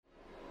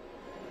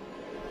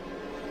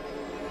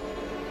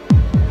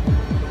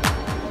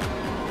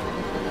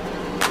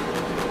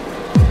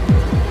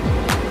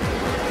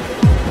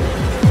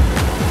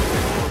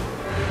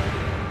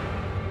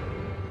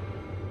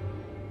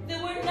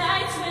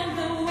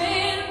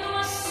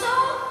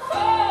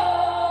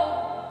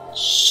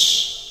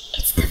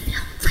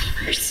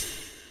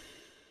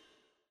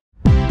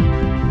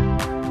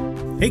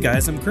Hey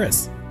guys, I'm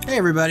Chris. Hey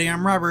everybody,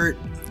 I'm Robert.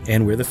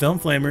 And we're the Film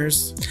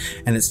Flamers.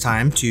 And it's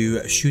time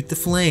to shoot the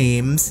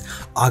flames,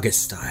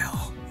 August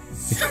style.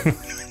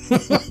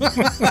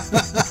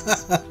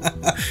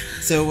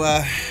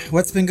 So,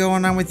 what's been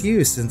going on with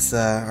you since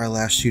our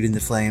last Shooting the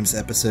Flames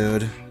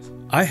episode?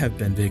 I have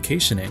been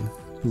vacationing.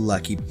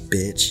 Lucky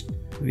bitch.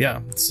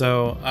 Yeah,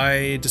 so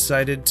I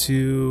decided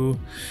to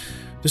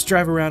just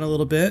drive around a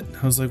little bit.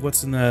 I was like,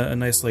 what's in a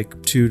nice 2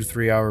 to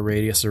 3 hour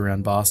radius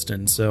around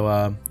Boston? So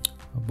I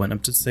went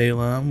up to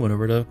Salem, went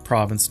over to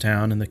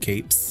Provincetown and the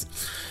Capes,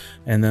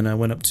 and then I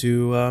went up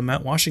to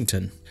Mount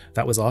Washington.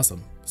 That was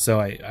awesome. So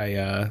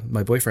I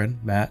my boyfriend,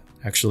 Matt,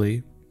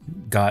 actually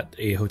got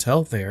a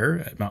hotel there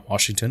at Mount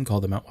Washington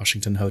called the Mount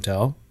Washington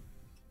Hotel.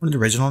 What an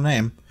original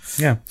name.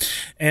 Yeah.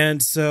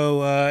 And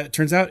so it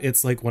turns out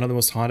it's one of the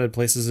most haunted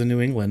places in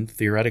New England,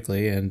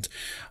 theoretically. And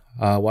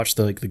watched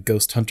the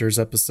Ghost Hunters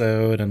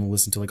episode and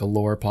listened to a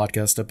lore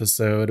podcast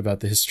episode about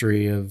the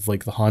history of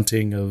the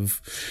haunting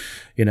of,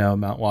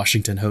 Mount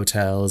Washington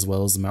Hotel as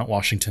well as Mount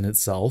Washington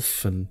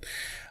itself. And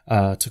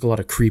took a lot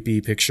of creepy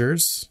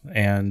pictures.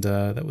 And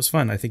that was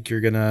fun. I think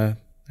we're going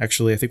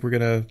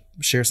to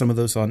share some of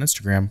those on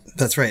Instagram.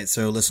 That's right.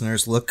 So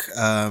listeners, look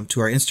to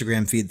our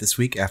Instagram feed this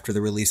week after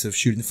the release of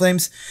Shooting the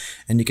Flames,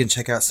 and you can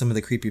check out some of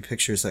the creepy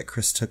pictures that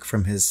Chris took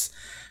from his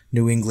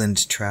New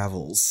England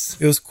travels.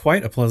 It was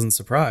quite a pleasant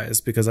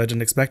surprise because I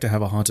didn't expect to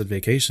have a haunted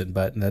vacation,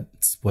 but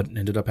that's what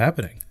ended up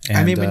happening.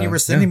 And, when you were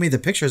sending me the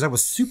pictures, I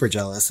was super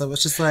jealous. I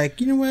was just like,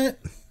 you know what?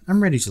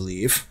 I'm ready to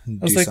leave and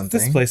do something.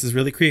 This place is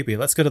really creepy.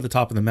 Let's go to the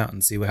top of the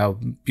mountain, see how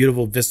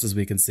beautiful vistas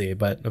we can see.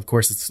 But of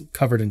course, it's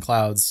covered in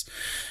clouds,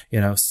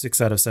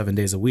 6 out of 7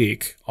 days a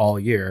week, all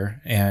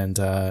year. And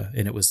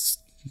it was,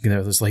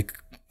 there's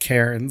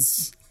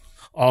cairns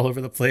all over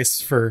the place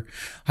for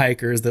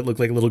hikers that look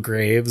like little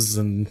graves.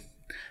 And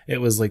it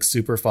was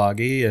super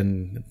foggy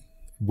and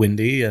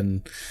windy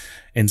and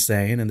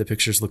insane, and the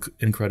pictures look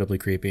incredibly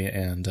creepy,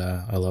 and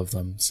I love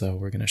them. So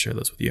we're gonna share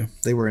those with you.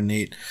 They were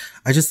neat.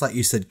 I just thought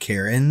you said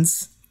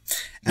Karens,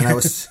 and I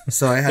was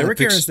I had there were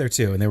Karens there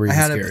too, and they were even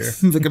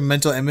scarier. A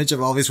mental image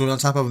of all these women on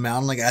top of a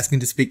mountain, asking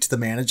to speak to the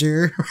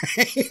manager.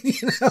 Right?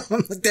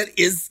 I'm like, that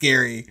is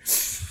scary.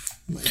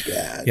 Oh my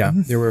God. Yeah,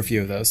 there were a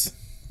few of those.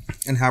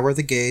 And how are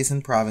the gays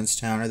in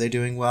Provincetown? Are they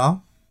doing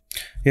well?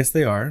 Yes,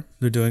 they are.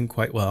 They're doing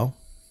quite well.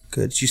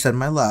 Good. You said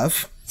my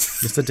love.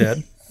 Yes, I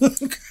did.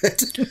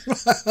 Good.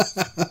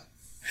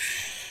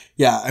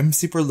 Yeah, I'm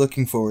super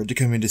looking forward to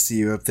coming to see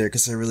you up there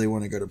because I really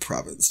want to go to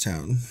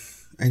Provincetown.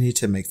 I need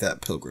to make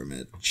that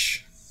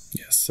pilgrimage.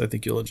 Yes, I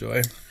think you'll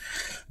enjoy.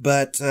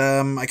 But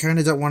I kind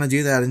of don't want to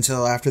do that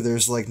until after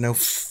there's no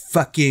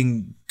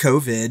fucking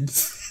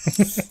COVID.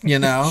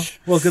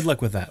 Well, good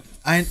luck with that.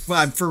 I'm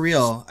for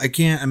real. I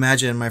can't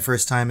imagine my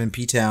first time in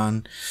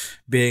P-Town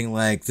being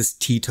this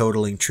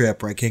teetotaling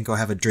trip where I can't go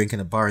have a drink in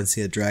a bar and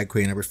see a drag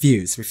queen. I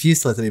refuse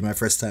to let that be my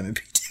first time in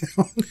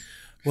P-Town.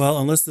 Well,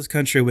 unless this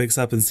country wakes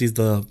up and sees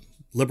the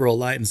liberal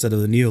light instead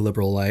of the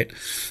neoliberal light,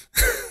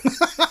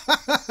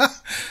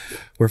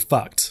 we're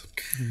fucked.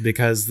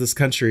 Because this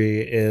country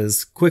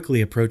is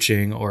quickly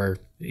approaching, or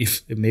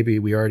if maybe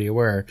we already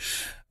were,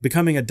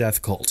 becoming a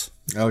death cult.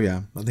 Oh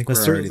yeah, I think we're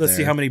already there. Let's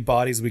see how many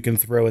bodies we can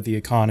throw at the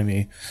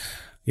economy,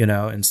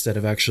 instead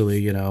of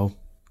actually,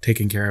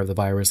 taking care of the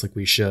virus like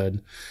we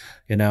should.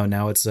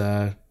 Now it's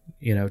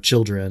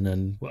children,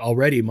 and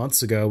already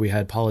months ago we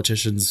had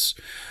politicians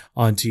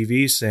on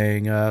TV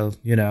saying,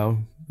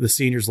 the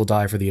seniors will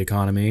die for the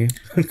economy.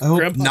 Oh,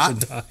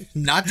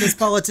 not just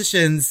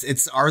politicians.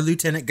 It's our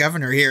lieutenant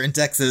governor here in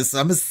Texas.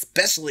 So I'm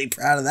especially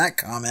proud of that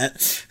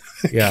comment.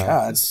 Yeah.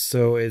 God.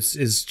 So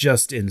it's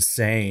just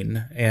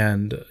insane.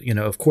 And,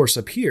 of course,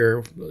 up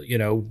here,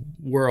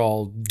 we're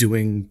all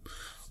doing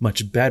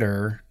much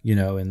better,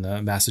 in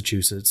the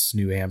Massachusetts,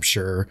 New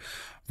Hampshire,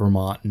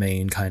 Vermont,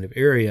 Maine kind of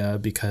area,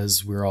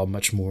 because we're all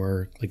much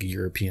more a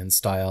European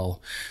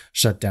style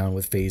shut down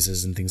with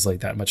phases and things like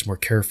that, much more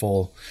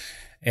careful.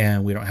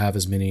 And we don't have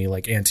as many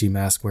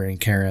anti-mask wearing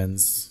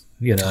Karens,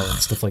 and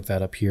stuff like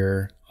that up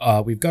here.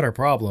 We've got our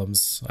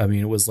problems. I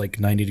mean, it was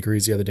 90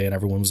 degrees the other day and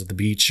everyone was at the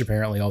beach.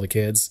 Apparently all the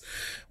kids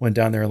went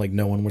down there and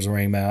no one was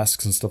wearing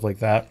masks and stuff like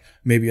that.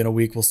 Maybe in a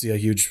week we'll see a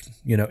huge,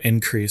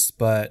 increase,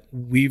 but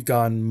we've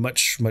gone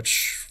much,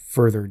 much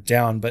further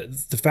down.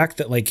 But the fact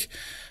that it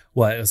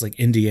was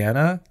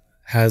Indiana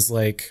has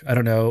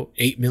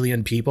 8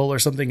 million people or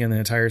something in the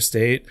entire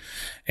state,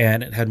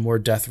 and it had more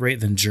death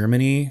rate than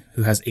Germany,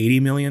 who has 80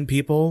 million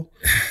people.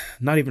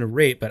 Not even a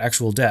rate, but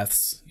actual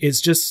deaths.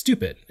 It's just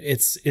stupid.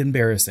 It's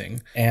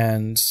embarrassing.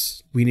 And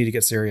we need to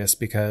get serious,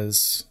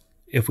 because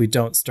if we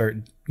don't start,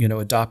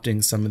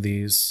 adopting some of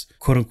these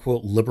quote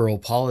unquote liberal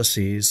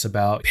policies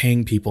about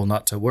paying people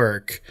not to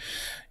work,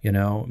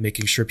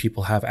 making sure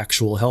people have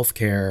actual health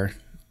care,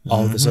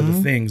 all of this other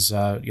things,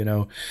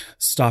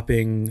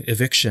 stopping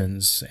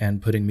evictions and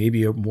putting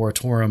maybe a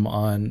moratorium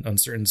on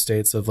certain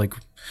states of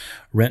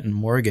rent and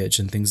mortgage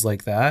and things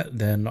like that,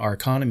 then our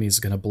economy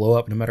is going to blow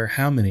up no matter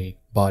how many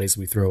bodies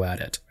we throw at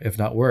it, if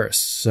not worse.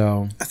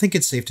 So I think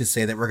it's safe to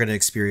say that we're going to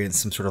experience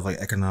some sort of like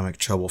economic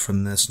trouble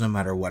from this, no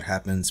matter what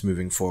happens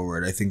moving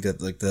forward. I think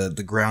that like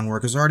the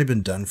groundwork has already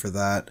been done for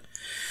that,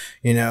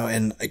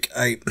 and like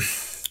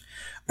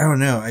I don't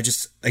know.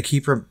 I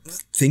keep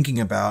thinking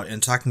about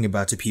and talking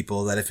about to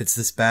people that if it's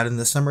this bad in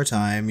the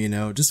summertime,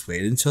 just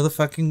wait until the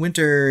fucking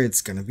winter.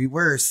 It's going to be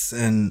worse.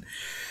 And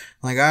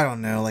like, I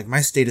don't know, like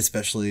my state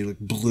especially like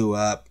blew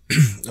up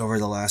over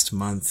the last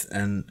month.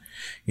 And,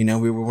 we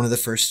were one of the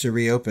first to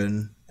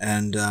reopen,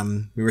 and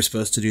we were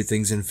supposed to do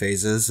things in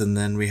phases, and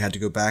then we had to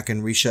go back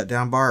and re-shut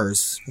down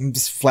bars. I'm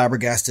just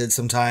flabbergasted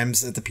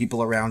sometimes at the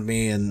people around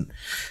me. And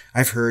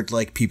I've heard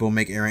like people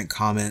make errant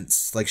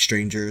comments, like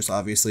strangers,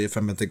 obviously, if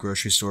I'm at the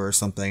grocery store or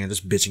something, and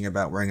just bitching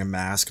about wearing a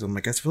mask. And I'm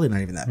like, that's really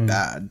not even that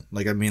bad.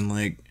 Like, I mean,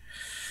 like,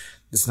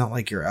 it's not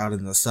like you're out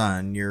in the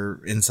sun.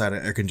 You're inside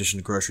an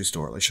air-conditioned grocery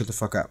store. Like, shut the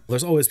fuck up.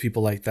 There's always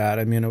people like that.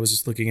 I mean, I was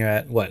just looking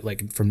at from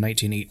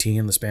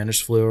 1918, the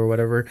Spanish flu or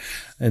whatever,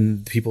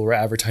 and people were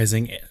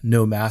advertising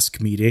no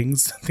mask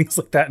meetings, things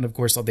like that. And of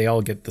course, they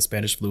all get the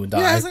Spanish flu and die.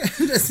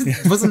 Yeah,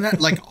 wasn't that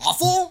like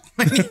awful?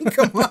 I mean,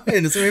 come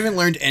on. So we haven't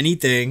learned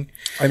anything.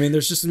 I mean,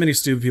 there's just as many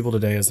stupid people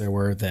today as there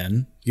were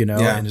then,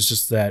 Yeah. And it's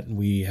just that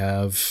we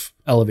have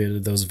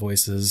elevated those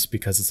voices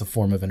because it's a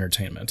form of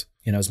entertainment,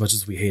 as much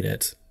as we hate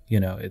it.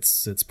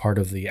 It's part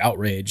of the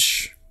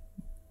outrage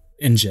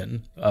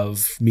engine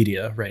of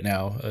media right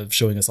now, of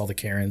showing us all the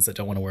Karens that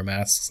don't want to wear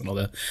masks and all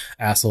the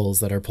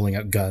assholes that are pulling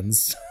out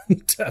guns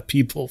to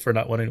people for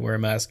not wanting to wear a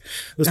mask.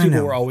 Those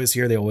people were always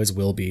here. They always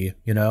will be.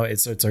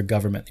 It's our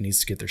government that needs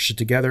to get their shit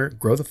together,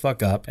 grow the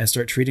fuck up, and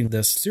start treating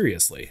this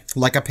seriously.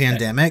 Like a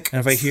pandemic. And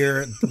if I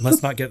hear,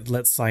 let's not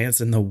let science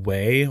in the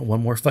way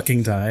one more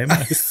fucking time,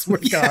 I swear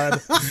to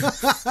God.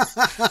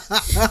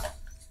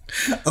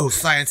 Oh,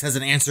 science has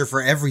an answer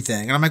for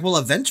everything. And I'm like, well,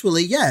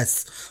 eventually,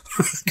 yes.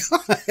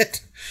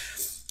 God.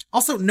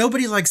 Also,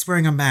 nobody likes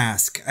wearing a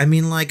mask. I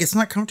mean, like, it's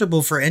not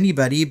comfortable for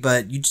anybody,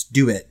 but you just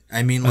do it.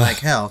 I mean, like,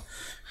 hell,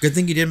 good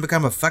thing you didn't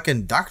become a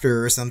fucking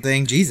doctor or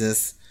something.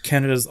 Jesus.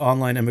 Canada's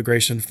online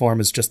immigration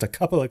form is just a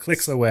couple of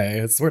clicks away.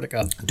 I swear to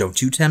God.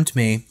 Don't you tempt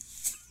me.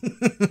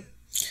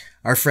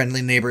 Our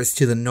friendly neighbors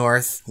to the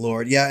north,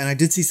 Lord. Yeah, and I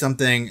did see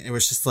something. It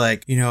was just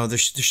like, there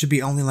should be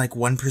only like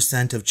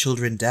 1% of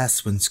children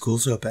deaths when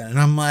schools open. And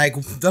I'm like,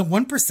 the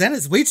 1%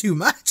 is way too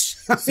much.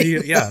 See,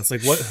 yeah, it's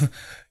like what?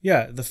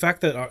 Yeah, the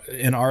fact that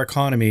in our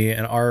economy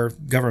and our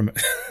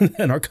government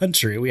and our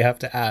country, we have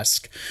to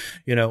ask,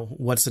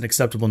 what's an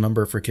acceptable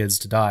number for kids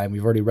to die? And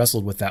we've already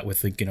wrestled with that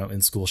with,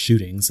 in school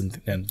shootings and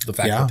the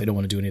fact that they don't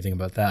want to do anything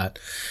about that.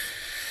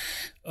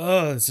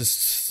 Oh, it's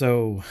just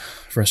so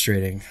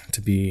frustrating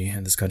to be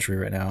in this country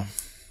right now.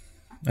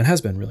 It has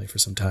been really for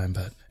some time,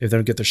 but if they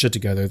don't get their shit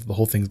together, the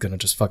whole thing's going to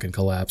just fucking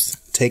collapse.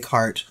 Take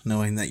heart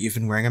knowing that you've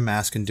been wearing a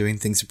mask and doing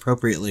things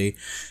appropriately,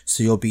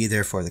 so you'll be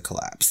there for the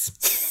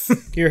collapse.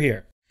 Hear,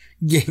 hear.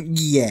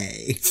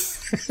 Yay.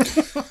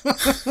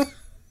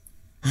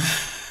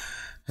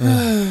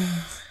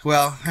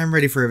 Well, I'm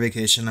ready for a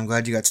vacation. I'm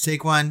glad you got to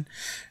take one,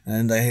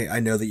 and I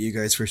know that you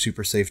guys were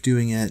super safe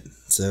doing it,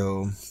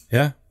 so...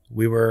 Yeah.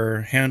 We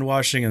were hand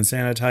washing and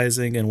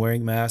sanitizing and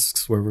wearing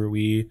masks wherever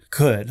we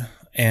could.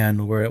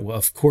 And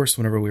of course,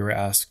 whenever we were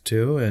asked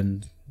to,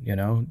 and,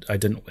 I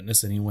didn't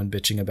witness anyone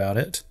bitching about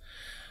it,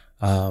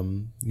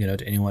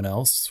 to anyone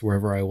else,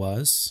 wherever I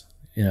was,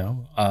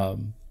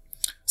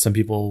 some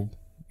people,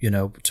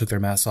 took their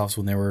masks off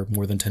when they were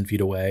more than 10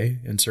 feet away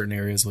in certain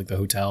areas, like the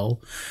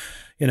hotel,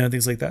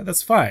 things like that.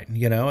 That's fine,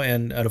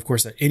 and of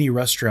course, at any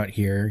restaurant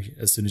here,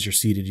 as soon as you're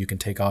seated, you can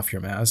take off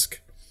your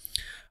mask.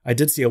 I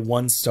did see a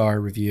 1-star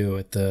review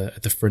at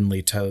the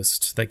Friendly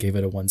Toast that gave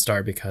it a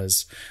 1-star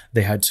because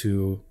they had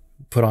to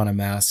put on a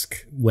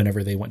mask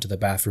whenever they went to the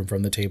bathroom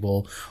from the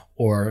table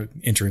or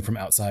entering from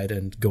outside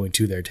and going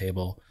to their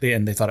table.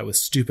 They thought it was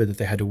stupid that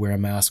they had to wear a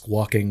mask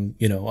walking,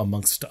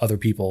 amongst other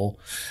people,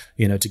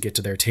 to get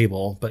to their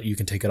table, but you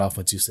can take it off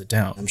once you sit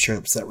down. I'm sure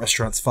it's that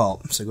restaurant's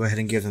fault. So go ahead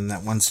and give them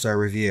that 1-star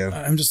review.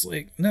 I'm just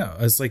like, no,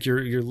 it's like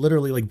you're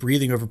literally like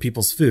breathing over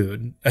people's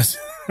food as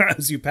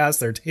you pass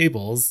their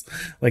tables.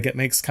 Like it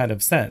makes kind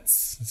of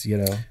sense,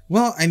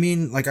 Well, I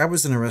mean, like I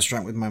was in a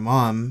restaurant with my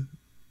mom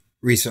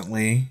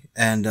recently,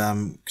 and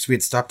because we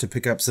had stopped to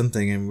pick up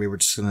something and we were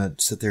just gonna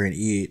sit there and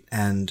eat,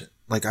 and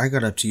like I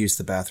got up to use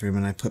the bathroom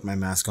and I put my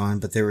mask on,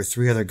 but there were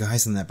 3 other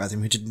guys in that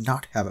bathroom who did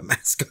not have a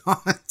mask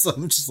on. So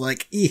I'm just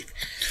like, eek.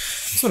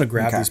 I just want to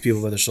grab these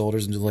people by the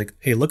shoulders and just like,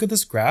 hey, look at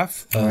this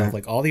graph of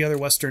like all the other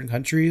Western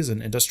countries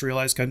and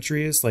industrialized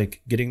countries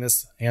like getting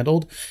this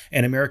handled,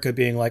 and America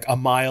being like a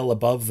mile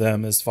above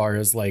them as far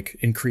as like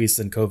increase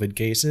in COVID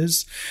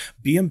cases.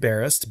 Be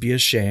embarrassed, be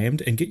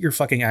ashamed, and get your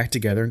fucking act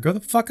together and grow the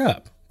fuck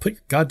up. Put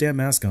your goddamn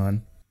mask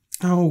on.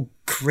 Oh,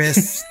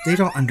 Chris, they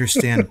don't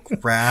understand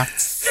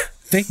graphs.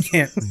 They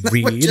can't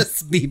read. That would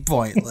just be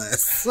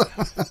pointless.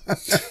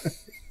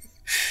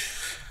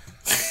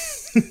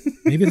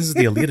 Maybe this is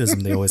the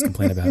elitism they always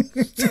complain about.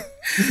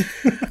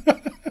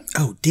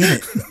 Oh, damn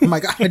it. Oh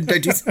my God.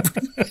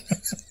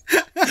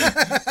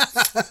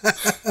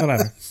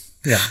 Whatever.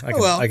 Yeah,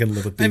 I can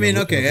live with being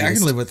okay, I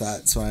can live with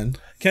that. It's fine.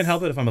 Can't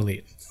help it if I'm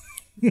elite.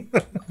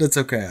 That's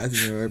okay.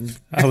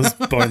 I was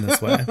born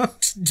this way.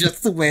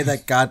 Just the way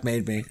that God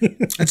made me.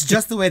 It's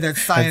just the way that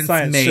science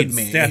made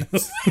me.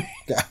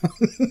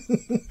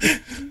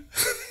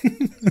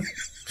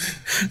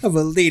 Of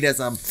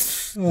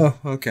elitism. Oh,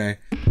 okay.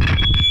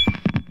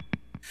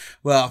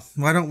 Well,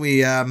 why don't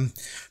we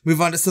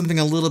move on to something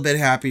a little bit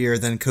happier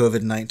than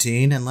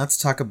COVID-19, and let's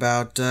talk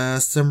about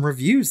some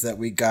reviews that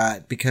we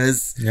got,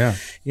 because,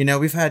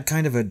 we've had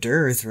kind of a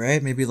dearth,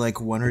 right? Maybe like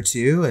 1 or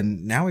 2,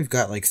 and now we've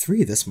got like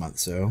 3 this month,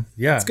 so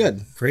it's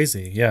good.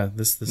 Crazy. Yeah,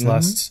 this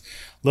last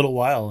little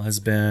while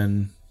has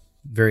been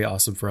very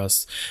awesome for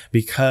us,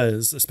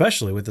 because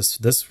especially with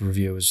this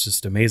review is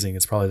just amazing.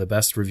 It's probably the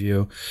best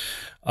review,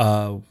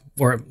 or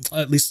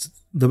at least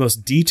the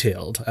most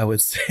detailed, I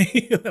would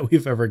say, that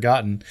we've ever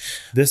gotten.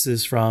 This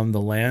is from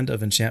the Land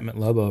of Enchantment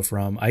Lobo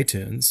from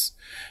iTunes.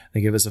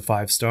 They gave us a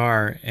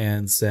 5-star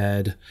and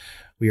said,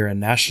 "We are a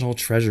national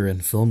treasure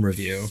in film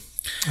review.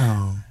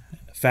 Oh.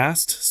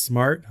 Fast,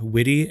 smart,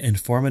 witty,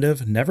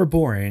 informative, never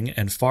boring,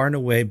 and far and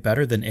away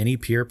better than any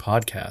peer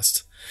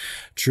podcast.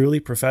 Truly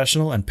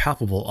professional and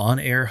palpable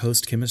on-air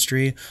host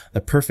chemistry,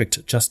 the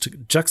perfect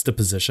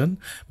juxtaposition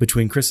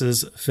between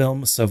Chris's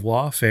film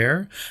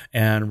savoir-faire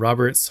and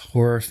Robert's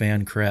horror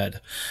fan cred.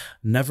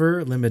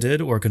 Never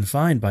limited or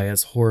confined by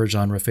its horror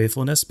genre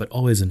faithfulness, but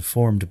always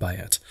informed by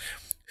it.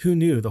 Who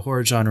knew the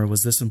horror genre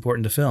was this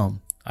important to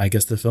film? I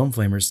guess the Film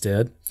Flamers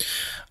did.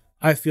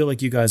 I feel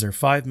like you guys are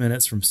 5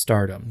 minutes from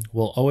stardom.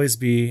 We'll always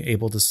be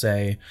able to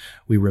say,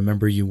 we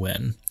remember you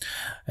when.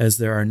 As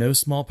there are no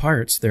small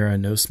parts, there are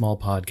no small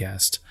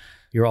podcasts.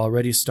 You're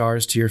already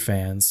stars to your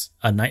fans.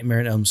 A Nightmare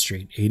on Elm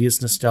Street, 80s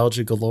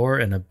nostalgia galore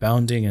and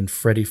abounding in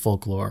Freddy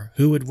folklore.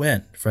 Who would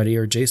win, Freddy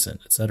or Jason,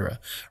 etc.?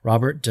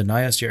 Robert,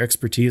 deny us your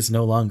expertise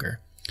no longer.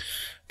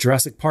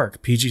 Jurassic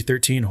Park,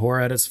 PG-13 horror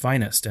at its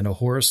finest, and a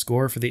horror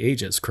score for the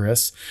ages,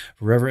 Chris.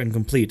 Forever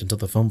incomplete until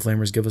the Film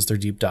Flamers give us their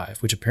deep dive,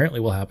 which apparently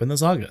will happen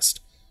this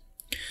August."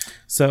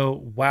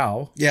 So,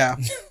 wow. Yeah.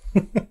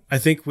 I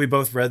think we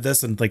both read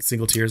this and like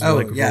single tears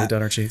were really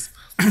down our cheeks.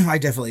 I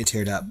definitely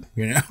teared up,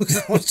 I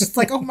was just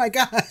like, oh my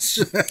gosh.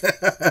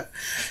 It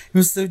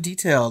was so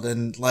detailed,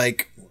 and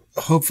like,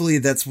 hopefully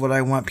that's what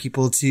I want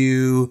people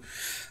to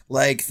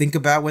like think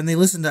about when they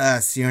listen to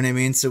us, you know what I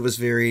mean? So it was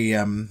very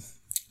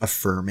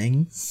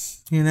affirming,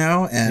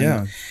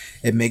 and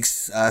it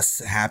makes us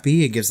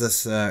happy. It gives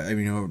us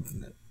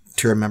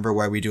to remember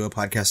why we do a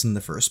podcast in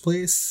the first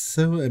place.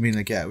 So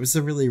it was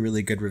a really,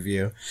 really good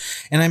review,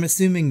 and I'm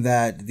assuming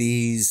that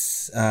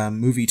these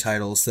movie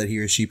titles that he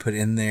or she put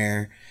in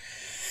there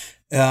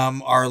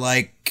are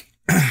like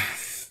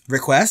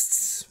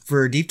requests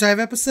for deep dive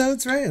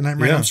episodes, right? And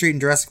I'm right on Street in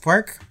Jurassic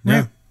Park,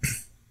 right?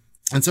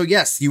 And so,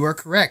 yes, you are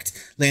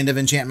correct, Land of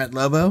Enchantment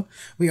Lobo.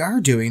 We are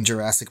doing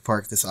Jurassic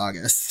Park this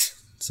August.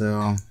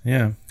 So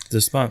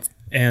this month.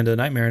 And A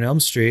Nightmare on Elm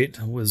Street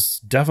was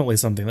definitely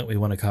something that we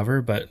want to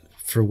cover, but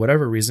for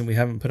whatever reason, we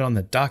haven't put it on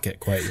the docket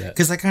quite yet.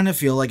 Because I kind of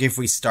feel like if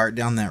we start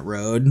down that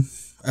road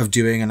of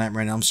doing A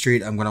Nightmare on Elm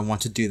Street, I'm going to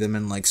want to do them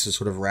in like some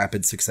sort of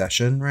rapid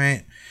succession,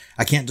 right?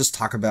 I can't just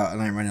talk about A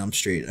Nightmare on Elm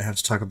Street. I have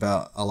to talk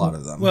about a lot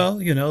of them. Well,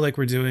 like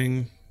we're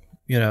doing,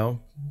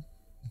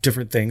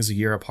 different things a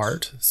year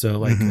apart. So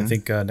like I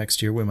think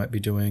next year we might be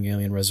doing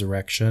Alien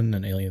Resurrection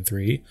and Alien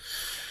 3.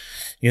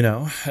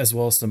 As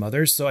well as some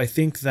others. So I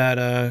think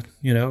that,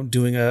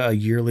 doing a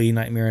yearly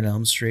Nightmare on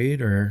Elm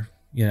Street or,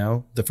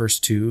 the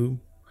first 2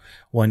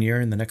 1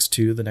 year and the next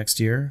 2 the next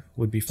year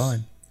would be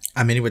fine.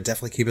 It would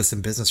definitely keep us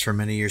in business for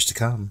many years to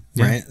come,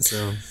 right?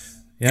 So,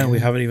 we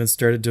haven't even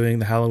started doing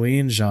the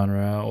Halloween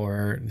genre,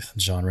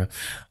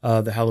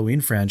 the Halloween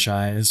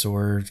franchise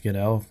or,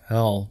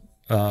 hell.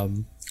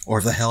 Or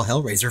the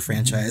Hellraiser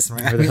franchise,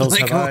 right? Or the Hills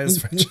Have Eyes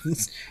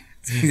franchise.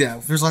 Yeah,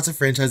 there's lots of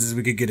franchises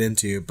we could get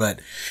into, but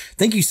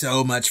thank you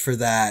so much for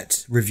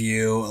that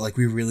review. Like,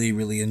 we really,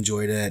 really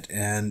enjoyed it,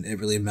 and it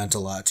really meant a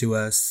lot to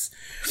us.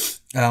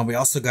 We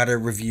also got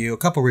a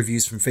couple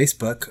reviews from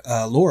Facebook.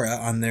 Laura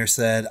on there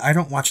said, "I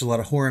don't watch a lot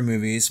of horror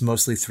movies,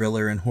 mostly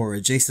thriller and horror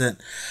adjacent,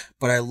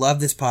 but I love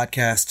this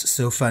podcast.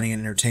 So funny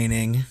and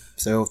entertaining."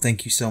 So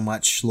thank you so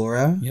much,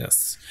 Laura.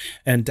 Yes.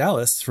 And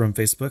Dallas from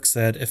Facebook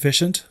said,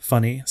 "Efficient,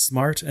 funny,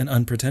 smart, and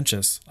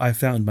unpretentious. I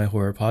found my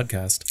horror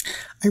podcast."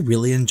 I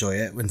really enjoy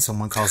it when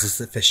someone calls us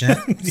efficient.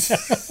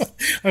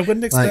 I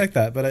wouldn't expect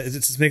that, but it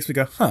just makes me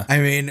go, huh.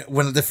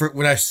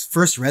 When I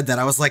first read that,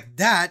 I was like,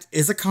 that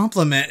is a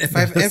compliment if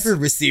I've ever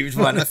received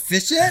one.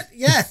 Efficient?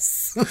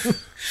 Yes.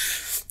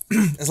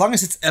 As long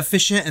as it's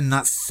efficient and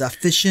not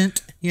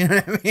sufficient, you know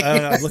what I mean?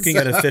 I'm looking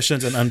at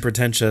efficient and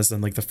unpretentious,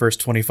 and like the first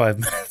 25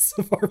 minutes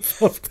of our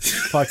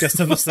podcast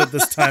episode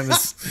this time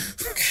is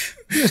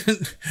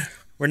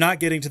we're not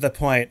getting to the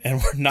point,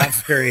 and we're not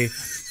very,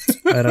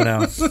 I don't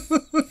know.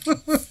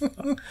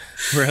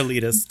 We're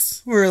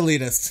elitists. We're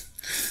elitist.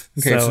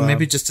 Okay, so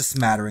maybe just a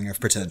smattering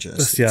of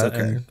pretentious. Yeah, okay.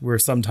 And we're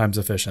sometimes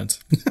efficient.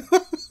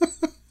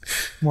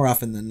 More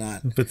often than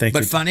not. But thank you.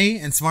 But funny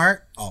and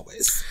smart,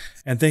 always.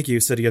 And thank you,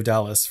 City of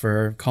Dallas,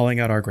 for calling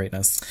out our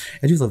greatness.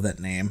 I do love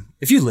that name.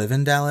 If you live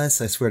in Dallas,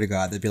 I swear to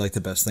God, that'd be like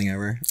the best thing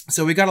ever.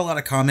 So we got a lot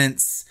of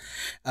comments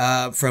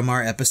from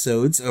our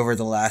episodes over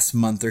the last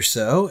month or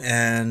so.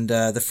 And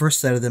the first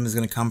set of them is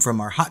going to come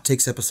from our Hot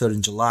Takes episode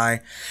in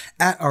July.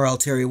 At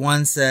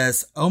RLTerry1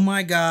 says, "Oh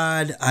my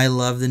God, I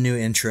love the new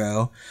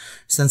intro.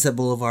 Sunset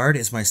Boulevard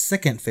is my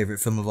second favorite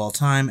film of all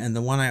time, and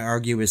the one I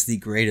argue is the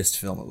greatest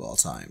film of all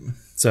time."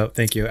 So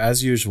thank you,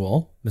 as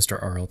usual, Mr.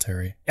 R.L.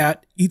 Terry.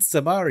 At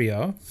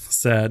Itzabario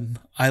said,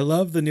 "I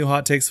love the new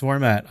Hot Takes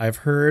format. I've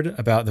heard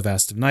about The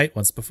Vast of Night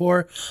once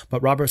before,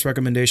 but Robert's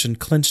recommendation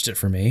clinched it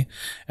for me,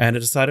 and I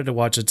decided to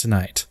watch it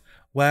tonight.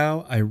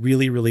 Wow, I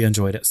really, really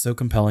enjoyed it. So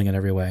compelling in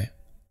every way."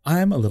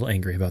 I'm a little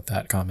angry about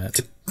that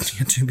comment.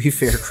 To be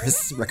fair,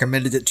 Chris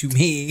recommended it to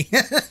me,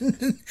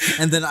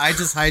 and then I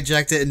just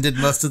hijacked it and did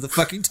most of the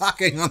fucking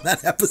talking on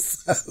that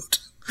episode.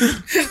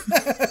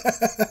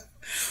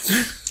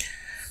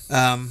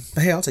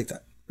 But hey, I'll take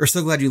that. We're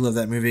so glad you love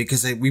that movie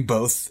because we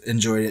both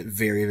enjoyed it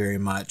very, very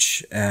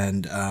much.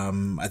 And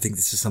I think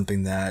this is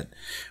something that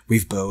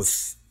we've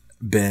both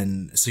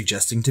been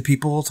suggesting to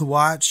people to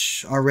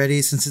watch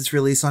already since its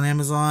release on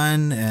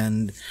Amazon.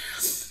 And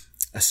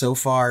so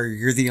far,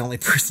 you're the only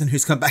person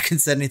who's come back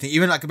and said anything.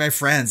 Even like my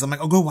friends, I'm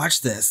like, "Oh, go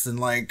watch this," and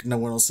like no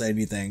one will say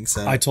anything.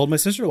 So I told my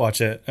sister to watch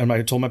it, and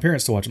I told my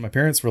parents to watch it. My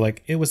parents were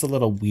like, "It was a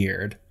little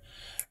weird."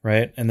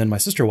 Right. And then my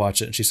sister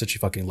watched it and she said she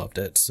fucking loved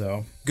it.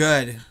 So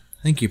good.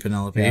 Thank you,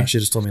 Penelope. Yeah, she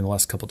just told me in the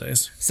last couple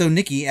days. So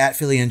Nikki at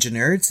Philly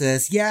Engineered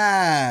says,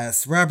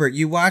 "Yes, Robert,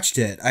 you watched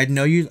it. I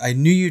knew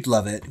you'd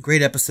love it.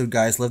 Great episode,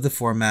 guys. Love the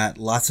format.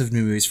 Lots of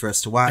new movies for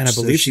us to watch." And I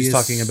believe she's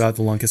talking about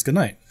The Long Kiss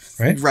Goodnight,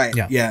 right? Right.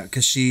 Yeah.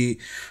 Because she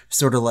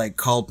sort of like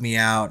called me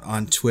out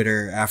on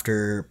Twitter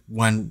after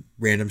one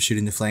random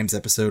Shooting the Flames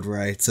episode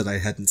where I said I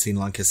hadn't seen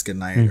Long Kiss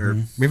Goodnight, or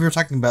maybe we were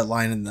talking about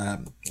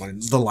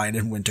The Lion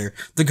in Winter,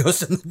 The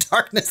Ghost in the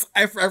Darkness.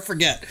 I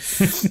forget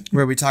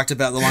where we talked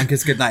about The Long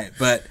Kiss Goodnight,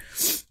 but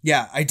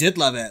yeah, I did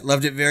love it.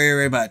 Loved it very,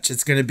 very much.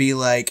 It's going to be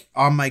like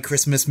on my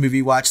Christmas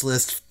movie watch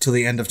list till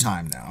the end of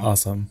time now.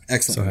 Awesome.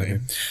 Excellent movie.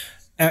 Happy.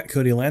 At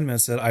Cody Landman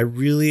said, "I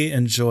really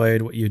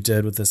enjoyed what you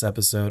did with this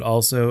episode.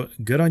 Also,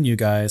 good on you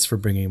guys for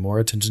bringing more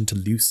attention to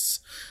Luce.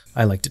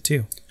 I liked it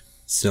too."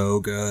 So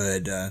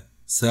good.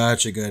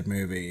 Such a good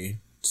movie.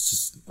 It's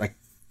just, I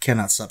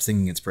cannot stop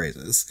singing its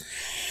praises.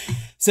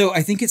 So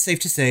I think it's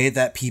safe to say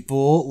that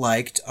people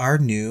liked our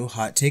new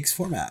Hot Takes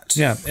format.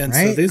 Yeah, and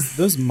right? so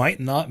those might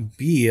not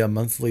be a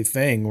monthly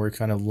thing. We're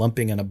kind of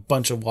lumping in a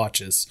bunch of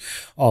watches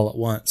all at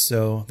once.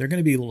 So they're going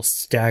to be a little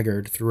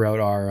staggered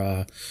throughout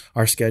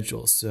our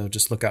schedules. So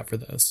just look out for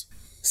those.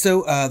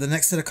 So the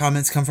next set of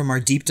comments come from our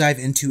deep dive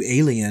into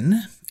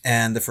Alien.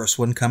 And the first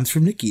one comes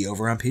from Nikki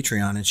over on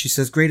Patreon. And she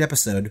says, "Great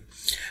episode.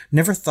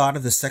 Never thought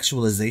of the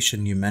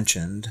sexualization you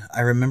mentioned.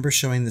 I remember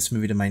showing this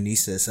movie to my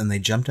nieces and they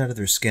jumped out of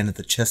their skin at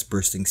the chest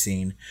bursting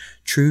scene.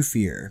 True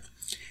fear.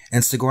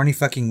 And Sigourney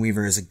fucking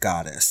Weaver is a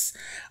goddess.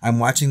 I'm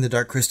watching the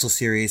Dark Crystal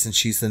series and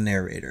she's the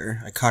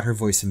narrator. I caught her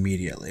voice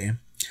immediately.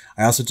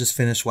 I also just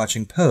finished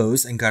watching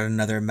Pose and got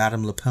another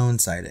Madame Lapone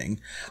sighting.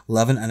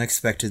 Love an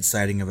unexpected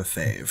sighting of a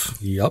fave."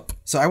 Yup.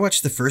 So I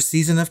watched the first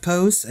season of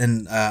Pose,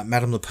 and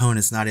Madame Lapone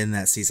is not in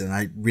that season.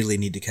 I really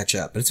need to catch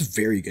up, but it's a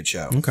very good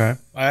show. Okay.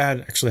 I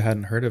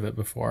hadn't heard of it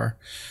before.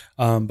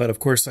 But of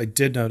course, I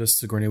did notice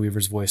Sigourney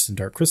Weaver's voice in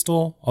Dark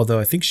Crystal, although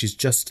I think she's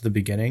just at the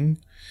beginning.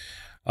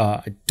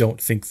 I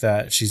don't think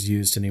that she's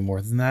used any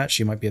more than that.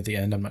 She might be at the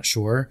end. I'm not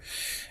sure.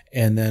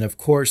 And then, of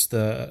course,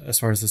 as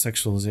far as the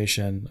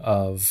sexualization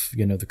of,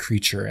 the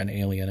creature and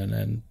Alien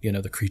and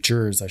the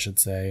creatures, I should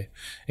say,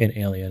 in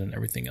Alien and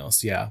everything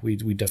else. Yeah, we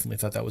definitely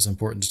thought that was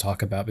important to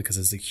talk about because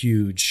there's a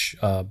huge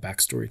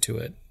backstory to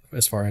it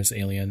as far as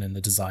Alien and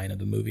the design of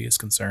the movie is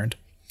concerned.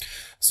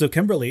 So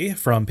Kimberly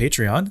from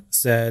Patreon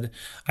said,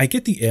 "I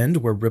get the end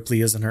where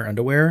Ripley is in her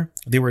underwear.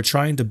 They were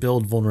trying to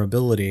build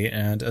vulnerability,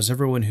 and as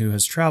everyone who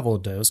has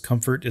traveled knows,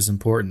 comfort is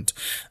important.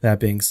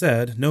 That being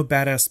said, no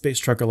badass space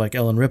trucker like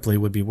Ellen Ripley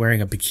would be wearing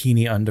a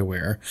bikini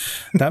underwear.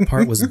 That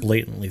part was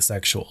blatantly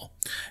sexual.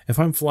 If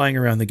I'm flying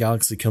around the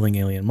galaxy killing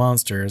alien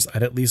monsters,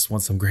 I'd at least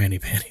want some granny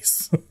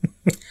panties."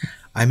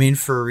 I mean,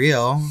 for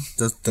real,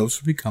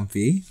 those would be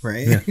comfy,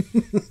 right?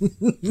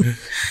 Yeah.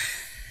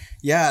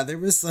 Yeah, there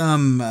was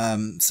some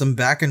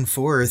back and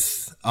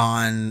forth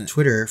on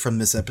Twitter from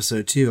this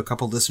episode too. A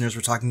couple listeners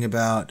were talking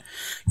about,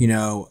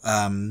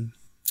 the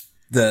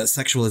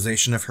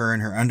sexualization of her in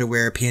her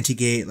underwear,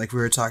 Pantygate, like we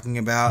were talking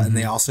about, and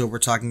they also were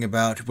talking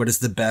about what is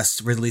the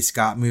best Ridley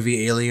Scott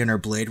movie, Alien or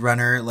Blade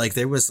Runner. Like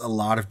there was a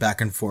lot of back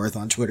and forth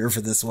on Twitter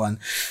for this one,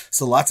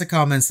 so lots of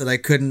comments that I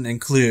couldn't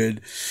include,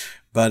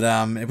 but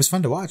it was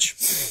fun to watch.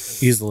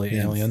 Easily,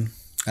 yeah. Alien.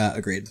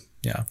 Agreed.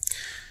 Yeah.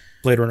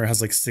 Blade Runner has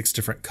like 6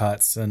 different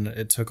cuts, and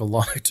it took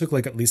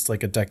like at least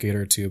like a decade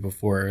or two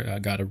before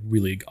it got a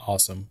really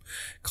awesome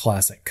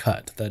classic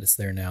cut that is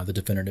there now, the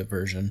definitive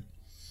version.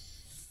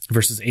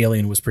 versus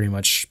Alien was pretty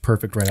much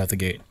perfect right out the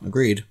gate.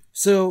 Agreed.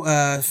 So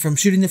from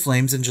Shooting the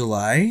Flames in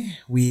July,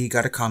 we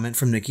got a comment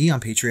from Nikki on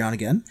Patreon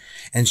again.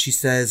 And she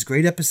says,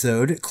 great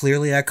episode.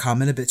 Clearly I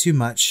comment a bit too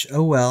much.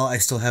 Oh well, I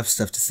still have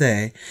stuff to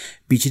say.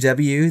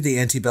 BTW, the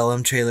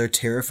Antebellum trailer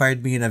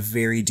terrified me in a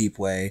very deep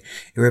way.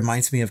 It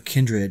reminds me of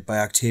Kindred by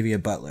Octavia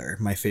Butler,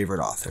 my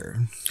favorite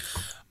author.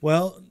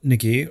 Well,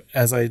 Nikki,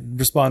 as I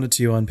responded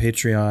to you on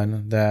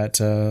Patreon that,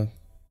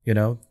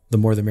 the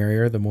more the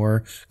merrier, the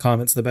more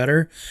comments, the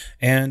better.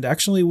 And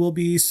actually, we'll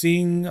be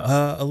seeing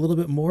a little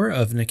bit more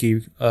of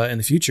Nikki in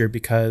the future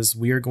because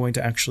we are going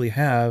to actually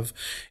have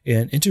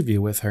an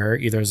interview with her,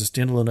 either as a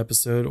standalone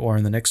episode or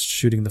in the next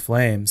Shooting the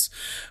Flames,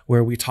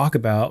 where we talk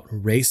about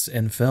race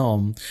and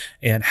film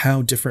and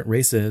how different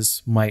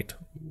races might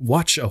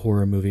watch a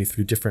horror movie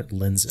through different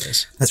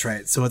lenses. That's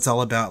right. So it's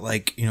all about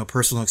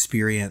personal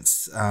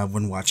experience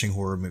when watching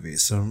horror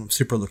movies. So I'm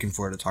super looking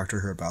forward to talk to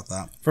her about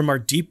that. From our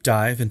deep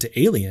dive into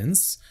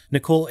Aliens,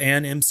 Nicole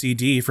Ann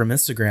MCD from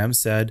Instagram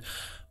said,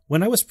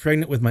 when I was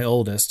pregnant with my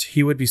oldest,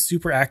 he would be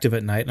super active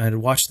at night and I'd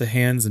watch the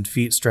hands and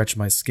feet stretch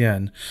my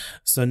skin.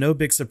 So no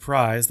big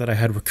surprise that I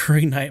had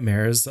recurring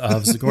nightmares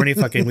of Sigourney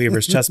fucking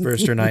Weaver's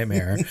chestburster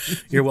nightmare.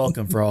 You're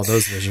welcome for all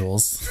those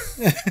visuals.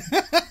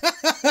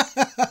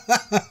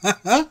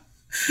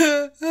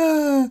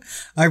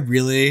 I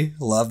really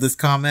love this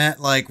comment.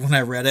 Like when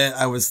I read it,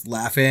 I was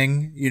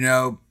laughing,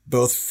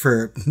 both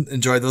for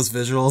enjoy those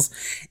visuals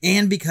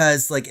and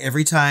because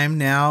every time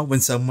now when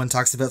someone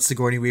talks about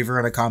Sigourney Weaver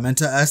on a comment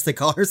to us, they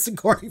call her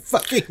Sigourney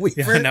fucking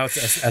Weaver. Yeah, now it's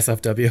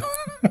SFW.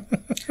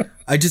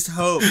 I just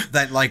hope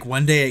that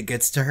one day it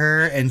gets to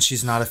her and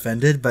she's not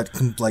offended, but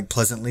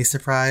pleasantly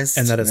surprised.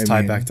 And that it's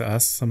tied back to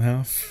us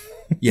somehow.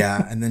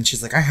 Yeah, and then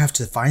she's like, I have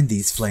to find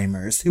these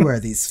flamers. Who are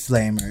these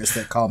flamers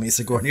that call me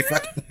Sigourney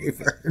fucking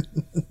Weaver?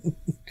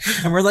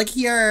 And we're like,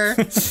 here.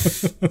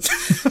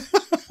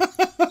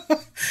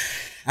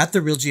 At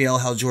The Real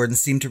GL, Hal Jordan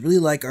seemed to really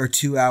like our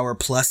 2-hour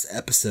plus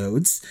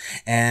episodes,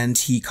 and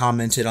he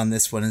commented on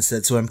this one and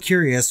said, so I'm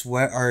curious,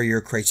 what are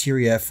your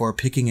criteria for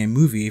picking a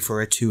movie for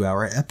a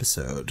 2-hour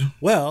episode?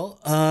 Well,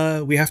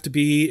 we have to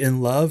be in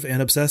love and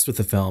obsessed with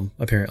the film,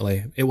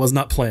 apparently. It was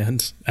not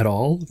planned at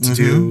all to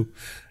do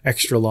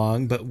extra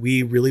long, but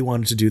we really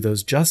wanted to do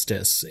those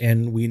justice.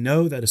 And we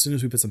know that as soon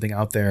as we put something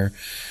out there,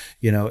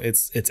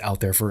 it's out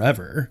there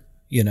forever.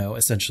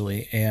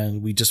 Essentially.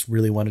 And we just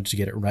really wanted to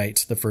get it right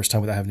the first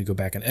time without having to go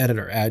back and edit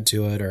or add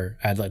to it or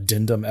add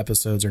addendum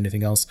episodes or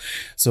anything else.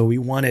 So we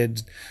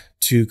wanted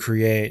to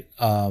create,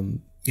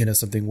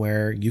 something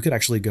where you could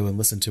actually go and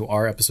listen to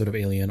our episode of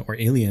Alien or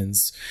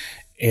Aliens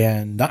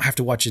and not have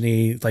to watch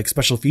any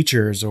special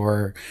features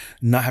or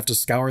not have to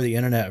scour the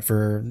internet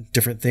for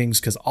different things,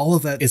 because all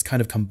of that is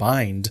kind of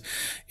combined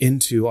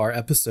into our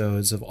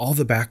episodes of all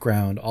the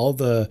background, all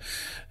the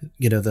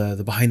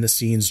the behind the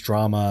scenes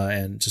drama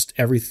and just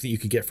everything you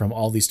could get from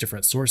all these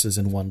different sources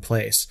in one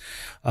place,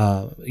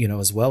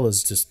 as well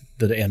as just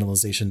the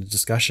analysis and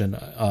discussion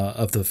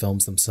of the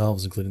films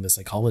themselves, including the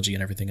psychology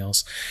and everything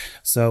else.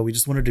 So we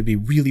just wanted to be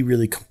really,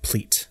 really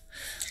complete.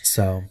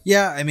 So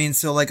yeah,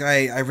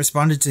 I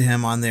responded to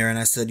him on there and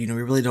I said, we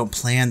really don't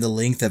plan the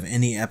length of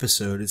any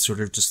episode. It sort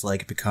of just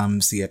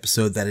becomes the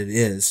episode that it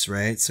is,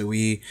 right? So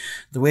the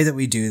way that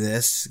we do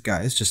this,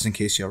 guys, just in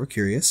case y'all were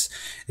curious,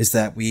 is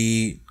that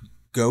we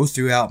go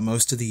throughout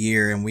most of the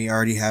year and we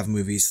already have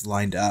movies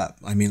lined up.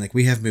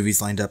 We have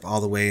movies lined up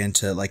all the way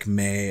into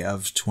May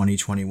of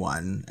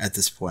 2021 at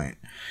this point.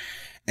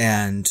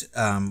 And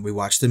we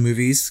watch the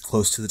movies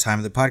close to the time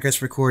of the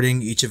podcast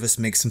recording. Each of us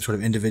makes some sort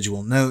of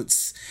individual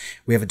notes.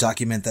 We have a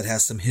document that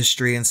has some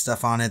history and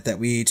stuff on it that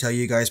we tell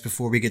you guys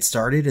before we get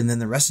started. And then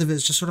the rest of it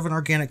is just sort of an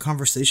organic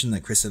conversation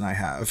that Chris and I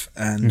have.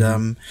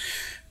 And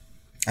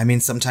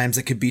sometimes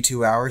it could be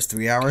 2 hours,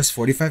 3 hours,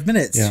 45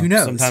 minutes. Yeah. Who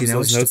knows? Sometimes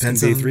those notes can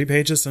be 3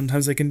 pages.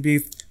 Sometimes they can be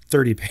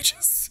 30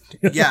 pages.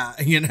 Yeah,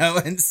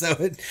 and so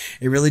it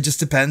really just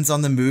depends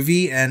on the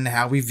movie and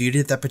how we viewed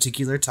it at that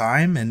particular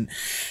time. And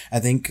I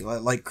think,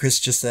 like Chris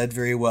just said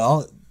very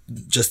well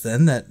just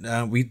then,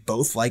 that we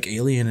both like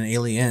Alien and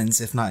Aliens,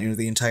 if not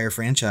the entire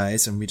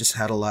franchise, and we just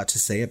had a lot to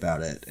say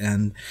about it.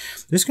 And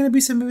there's going to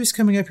be some movies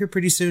coming up here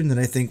pretty soon that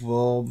I think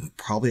will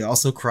probably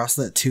also cross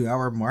that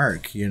 2-hour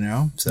mark,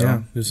 So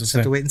yeah, just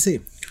have to wait and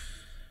see.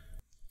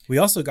 We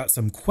also got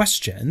some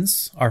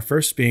questions, our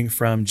first being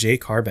from Jay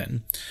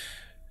Carbon.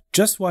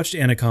 Just watched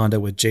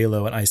Anaconda with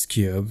J-Lo and Ice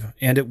Cube,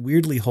 and it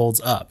weirdly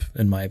holds up,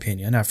 in my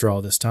opinion, after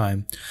all this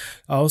time.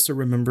 I also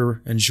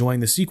remember enjoying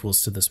the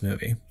sequels to this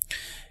movie.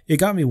 It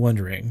got me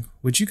wondering,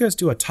 would you guys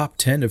do a top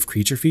 10 of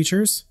creature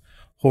features?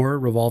 Horror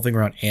revolving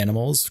around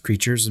animals,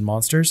 creatures, and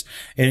monsters?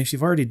 And if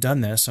you've already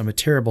done this, I'm a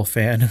terrible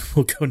fan and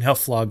will go now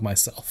flog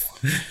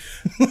myself.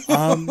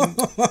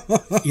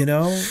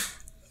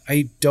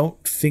 I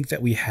don't think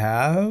that we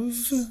have.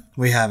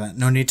 We haven't.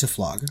 No need to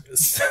flog.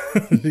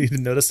 You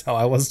notice how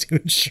I wasn't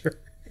even sure.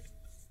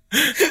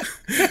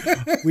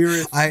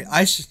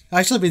 I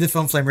shall be the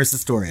Film Flamers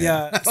historian.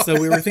 Yeah, so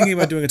we were thinking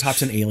about doing a top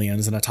 10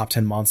 aliens and a top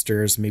 10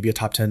 monsters, maybe a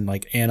top 10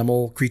 like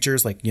animal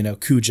creatures, like, you know,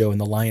 Cujo and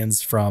the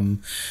lions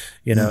from,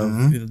 you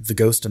know, the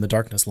Ghost and the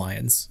Darkness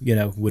lions, you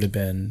know, would have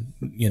been,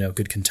 you know,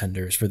 good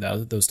contenders for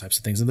those types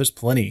of things. And there's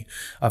plenty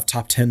of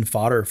top 10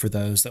 fodder for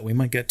those that we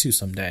might get to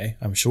someday,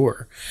 I'm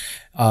sure.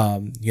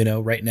 You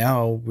know, right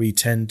now we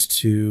tend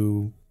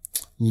to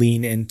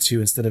lean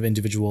into, instead of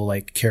individual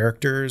like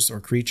characters or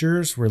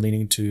creatures, we're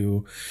leaning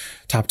to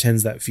top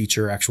 10s that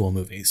feature actual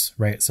movies,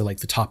 right? So like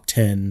the top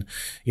 10,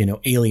 you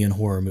know, alien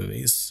horror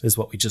movies is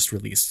what we just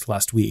released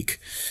last week,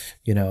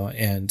 you know,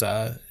 and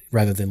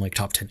rather than like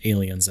top 10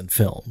 aliens in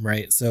film,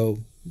 right? So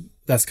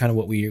that's kind of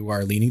what we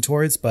are leaning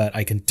towards, but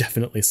I can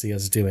definitely see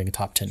us doing a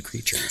top 10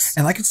 creatures.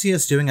 And I could see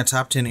us doing a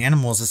top 10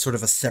 animals as sort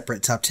of a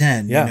separate top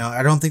 10. Yeah. You know,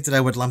 I don't think that I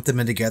would lump them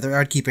in together. I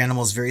would keep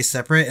animals very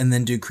separate and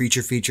then do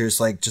creature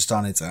features like just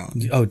on its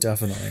own. Oh,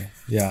 definitely.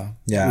 Yeah.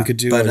 Yeah. We could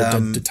do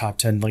a top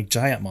 10 like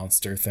giant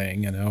monster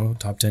thing, you know,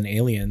 top 10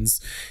 aliens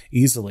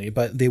easily,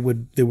 but they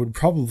would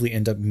probably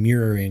end up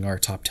mirroring our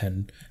top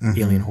 10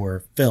 alien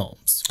horror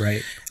films,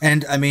 right?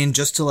 And I mean,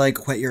 just to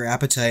like whet your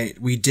appetite,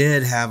 we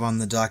did have on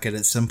the docket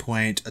at some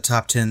point a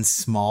top 10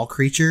 small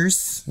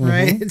creatures,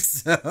 right?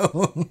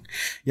 So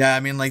yeah, I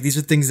mean, like these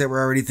are things that we're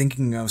already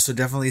thinking of, so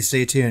definitely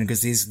stay tuned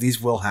because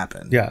these will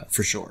happen. Yeah,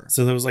 for sure.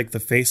 So there was like the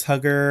face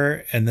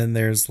hugger, and then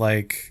there's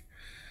like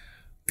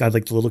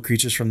like the little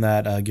creatures from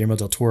that Guillermo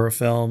del Toro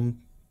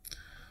film,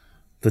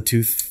 the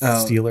tooth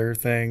stealer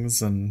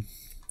things, and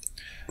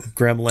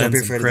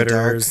gremlins and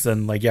critters,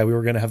 and like, yeah, we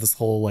were gonna have this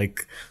whole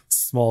like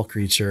small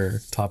creature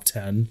top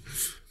 10,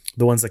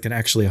 the ones that can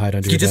actually hide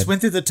under your bed. You just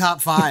went through the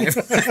top 5.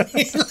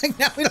 Like,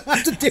 now we don't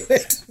have to do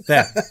it.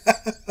 There.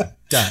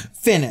 Done.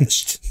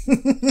 Finished.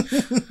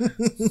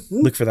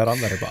 Look for that on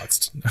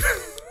Letterboxd.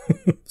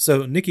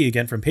 So Nikki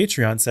again from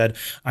Patreon said,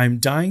 I'm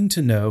dying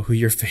to know who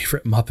your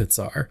favorite Muppets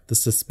are. The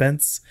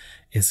suspense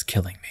is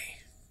killing me.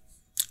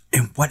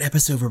 In what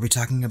episode were we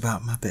talking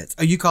about Muppets?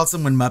 Oh, you called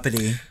someone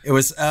Muppety. It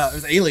was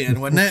Alien,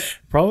 wasn't it?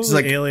 Probably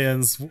like,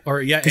 aliens, or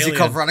yeah, because you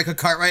called Veronica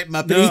Cartwright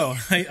Muppety. No,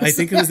 I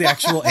think it was the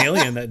actual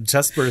alien that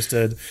chest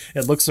bursted.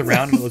 It looks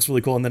around and it looks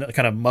really cool, and then it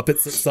kind of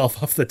Muppets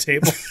itself off the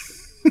table.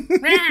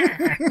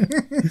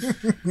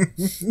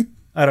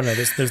 I don't know.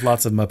 There's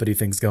lots of Muppety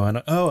things going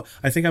on. Oh,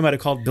 I think I might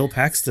have called Bill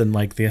Paxton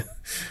like the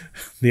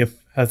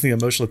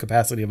emotional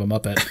capacity of a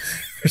Muppet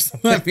or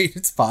something. I mean,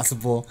 it's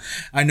possible.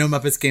 I know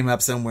Muppets came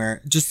up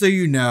somewhere. Just so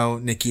you know,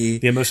 Nikki.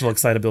 The emotional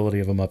excitability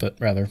of a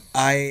Muppet, rather.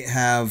 I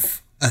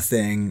have a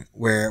thing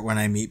where when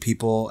I meet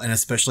people, and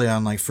especially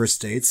on like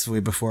first dates, way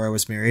before I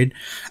was married,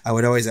 I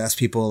would always ask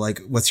people like,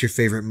 what's your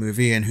favorite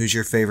movie and who's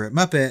your favorite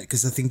Muppet?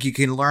 Because I think you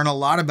can learn a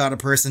lot about a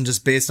person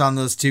just based on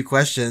those two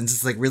questions.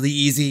 It's like really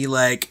easy,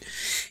 like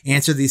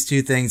answer these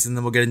two things and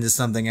then we'll get into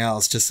something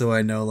else just so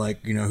I know,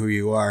 like, you know, who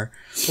you are.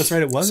 That's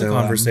right. It was a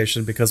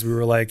conversation because we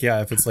were like,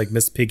 yeah, if it's like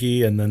Miss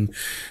Piggy and then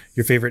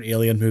your favorite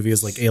alien movie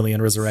is like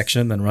Alien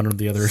Resurrection, then run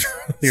the other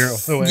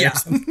away. Yeah.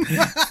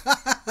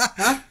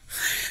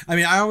 I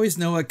mean, I always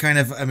know what kind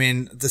of, I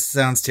mean, this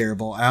sounds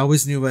terrible. I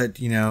always knew what,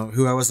 you know,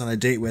 who I was on a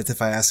date with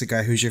if I asked a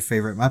guy, who's your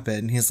favorite Muppet?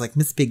 And he's like,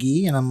 Miss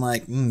Piggy. And I'm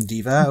like,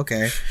 diva.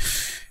 Okay.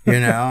 You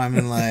know, I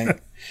mean,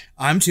 like,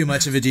 I'm too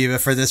much of a diva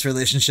for this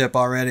relationship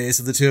already.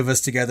 So the two of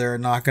us together are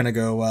not going to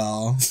go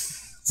well.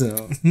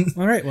 So.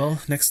 All right. Well,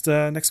 next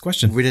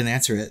question. We didn't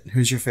answer it.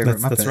 Who's your favorite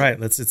Muppet? That's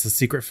right. It's a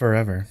secret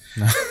forever.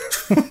 No.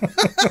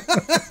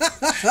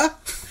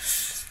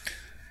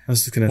 I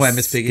was just going to What,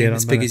 Miss Piggy?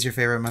 Miss Piggy's your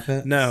favorite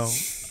Muppet? No.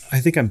 I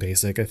think I'm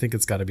basic. I think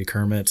it's got to be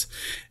Kermit.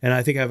 And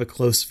I think I have a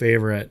close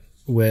favorite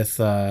with,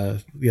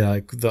 like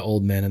the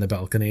old man in the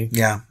balcony.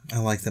 Yeah, I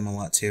like them a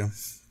lot too.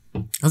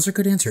 Those are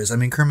good answers. I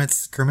mean,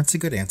 Kermit's a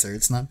good answer.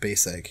 It's not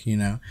basic, you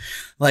know?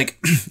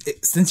 Like,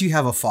 since you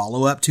have a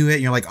follow-up to it,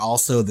 you're like,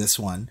 also this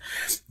one.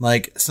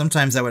 Like,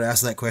 sometimes I would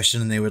ask that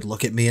question and they would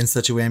look at me in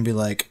such a way and be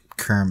like,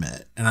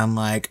 Kermit. And I'm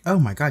like, oh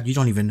my God, you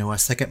don't even know a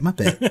second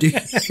Muppet, do you?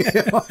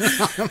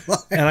 Like,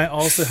 and I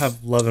also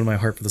have love in my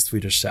heart for the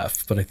Swedish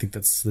Chef, but I think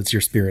that's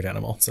your spirit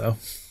animal, so...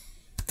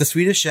 The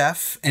Swedish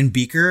Chef and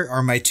Beaker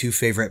are my two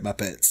favorite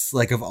Muppets,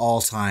 like, of all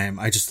time.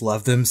 I just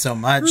love them so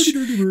much.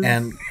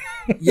 And...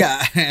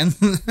 yeah, and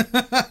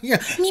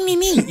yeah,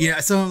 me. Yeah,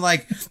 so I'm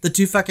like the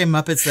two fucking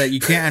Muppets that you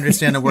can't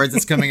understand a word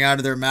that's coming out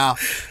of their mouth.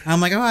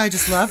 I'm like, oh, I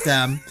just love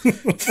them.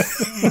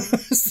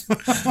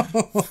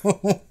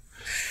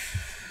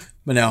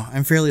 But no,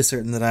 I'm fairly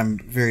certain that I'm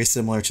very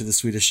similar to the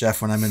Swedish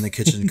Chef when I'm in the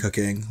kitchen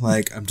cooking.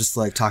 Like, I'm just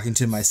like talking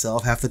to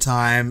myself half the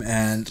time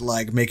and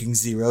like making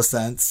zero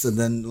sense, and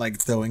then like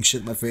throwing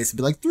shit in my face and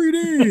be like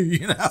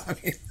 3D, you know? I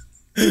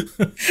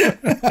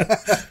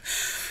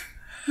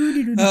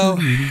mean, oh.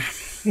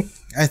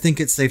 I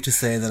think it's safe to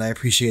say that I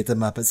appreciate the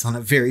Muppets on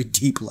a very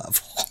deep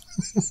level.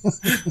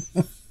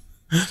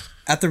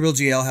 At the Real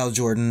GL, Hal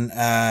Jordan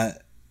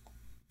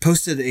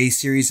posted a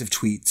series of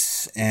tweets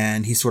tweet,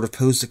 and he sort of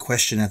posed a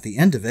question at the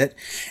end of it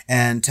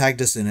and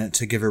tagged us in it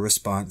to give a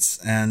response.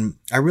 And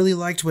I really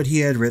liked what he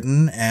had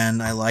written,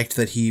 and I liked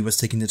that he was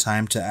taking the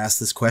time to ask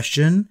this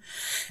question.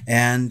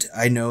 And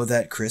I know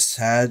that Chris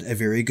had a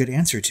very good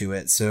answer to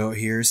it. So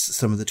here's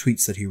some of the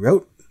tweets that he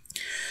wrote.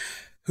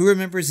 Who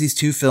remembers these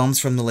two films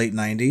from the late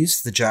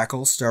 90s? The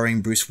Jackal,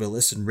 starring Bruce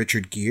Willis and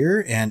Richard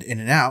Gere, and In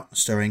and Out,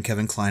 starring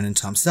Kevin Kline and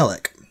Tom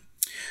Selleck.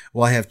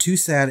 Well, I have two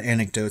sad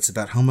anecdotes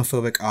about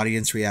homophobic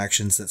audience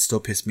reactions that still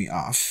piss me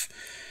off.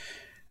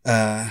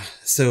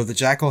 So The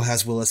Jackal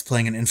has Willis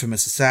playing an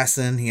infamous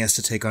assassin. He has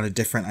to take on a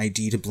different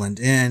ID to blend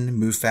in,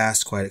 move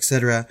fast, quiet,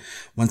 etc.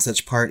 One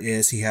such part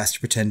is he has to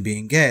pretend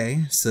being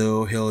gay,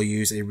 so he'll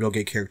use a real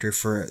gay character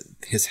for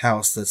his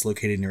house that's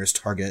located near his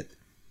target.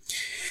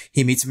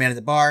 He meets a man at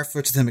the bar,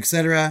 flirts with him,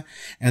 etc.,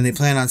 and they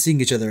plan on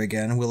seeing each other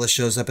again. Willis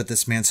shows up at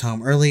this man's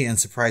home early and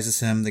surprises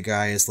him. The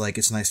guy is like,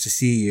 "It's nice to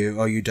see you.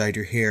 Oh, you dyed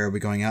your hair. Are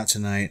we going out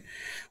tonight?"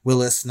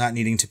 Willis, not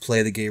needing to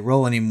play the gay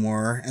role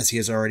anymore, as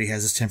he already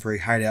has his temporary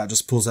hideout,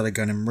 just pulls out a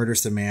gun and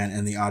murders the man,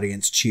 and the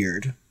audience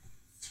cheered.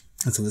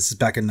 And so this is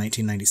back in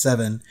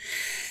 1997.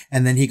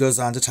 And then he goes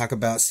on to talk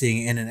about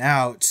seeing In and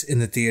Out in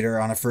the theater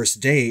on a first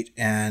date.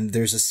 And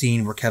there's a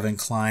scene where Kevin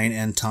Kline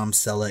and Tom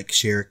Selleck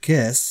share a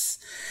kiss.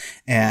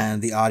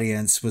 And the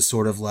audience was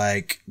sort of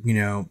like, you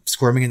know,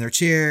 squirming in their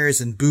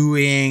chairs and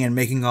booing and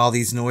making all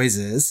these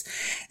noises.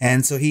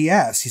 And so he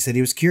asked, he said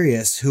he was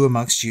curious, who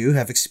amongst you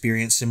have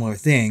experienced similar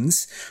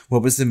things?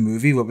 What was the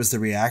movie? What was the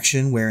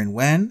reaction? Where and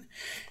when?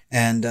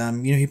 And,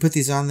 you know, he put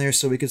these on there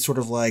so we could sort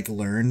of like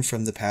learn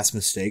from the past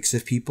mistakes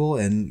of people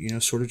and, you know,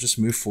 sort of just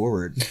move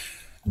forward.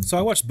 So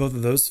I watched both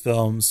of those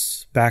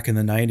films back in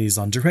the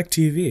 90s on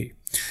DirecTV.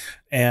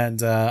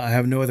 And I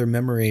have no other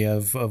memory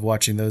of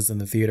watching those in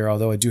the theater,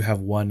 although I do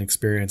have one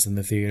experience in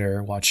the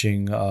theater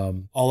watching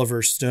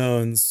Oliver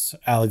Stone's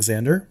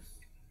Alexander.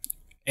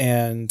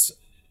 And,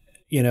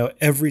 you know,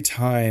 every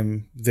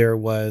time there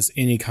was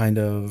any kind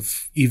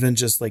of even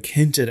just like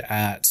hinted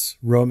at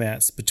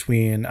romance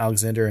between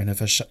Alexander and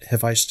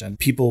Hephaestion,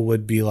 people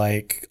would be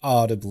like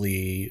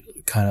audibly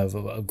kind of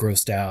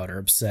grossed out or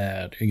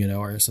upset, you know,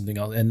 or something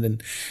else. And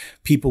then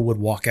people would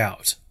walk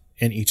out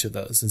in each of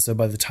those. And so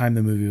by the time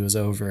the movie was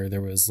over,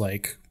 there was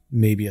like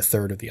maybe a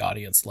third of the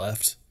audience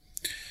left.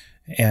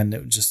 And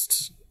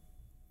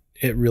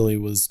it really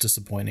was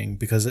disappointing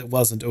because it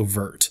wasn't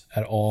overt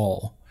at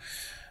all,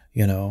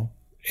 you know.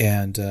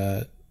 And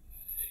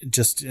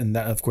just in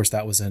that, of course,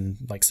 that was in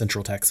like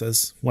Central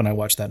Texas when I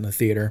watched that in the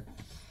theater.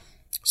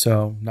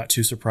 So not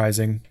too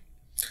surprising,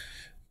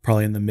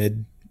 probably in the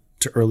mid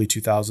to early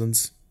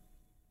 2000s.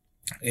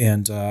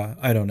 And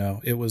I don't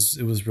know, it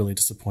was really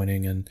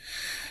disappointing.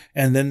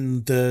 And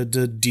then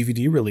the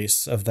DVD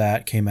release of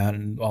that came out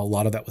and a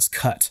lot of that was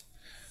cut.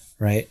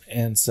 Right.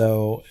 And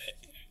so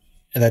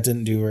that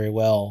didn't do very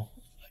well.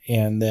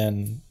 And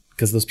then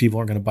because those people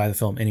aren't going to buy the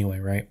film anyway.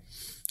 Right.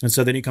 And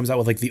so then he comes out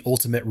with like the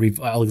ultimate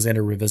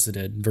Alexander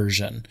Revisited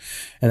version.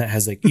 And it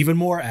has like even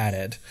more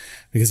added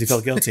because he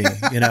felt guilty,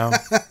 you know.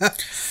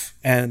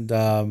 And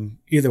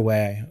either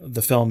way,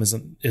 the film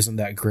isn't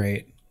that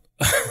great.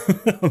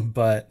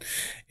 But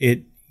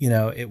it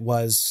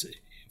was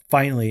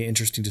finally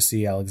interesting to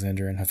see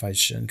Alexander and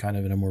Hephaestion kind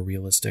of in a more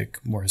realistic,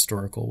 more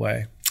historical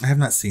way. I have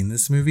not seen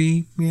this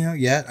movie,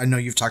 yet. I know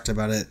you've talked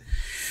about it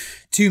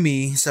to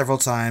me several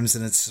times,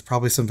 and it's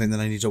probably something that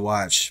I need to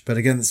watch. But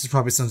again, this is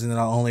probably something that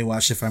I'll only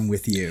watch if I'm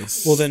with you.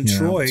 Well, then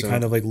Troy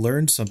kind of like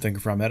learned something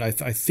from it. I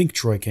think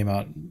Troy came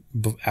out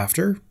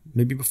after,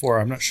 maybe before.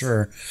 I'm not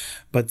sure,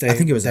 but I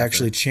think it was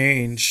actually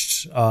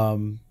changed.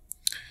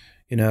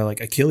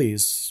 Like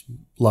Achilles'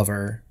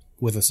 lover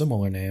with a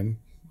similar name,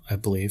 I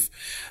believe,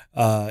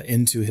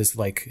 into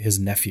his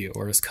nephew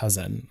or his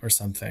cousin or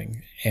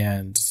something.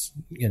 And,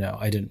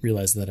 I didn't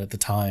realize that at the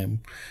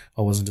time.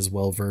 I wasn't as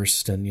well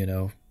versed in,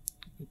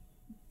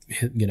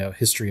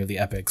 history of the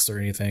epics or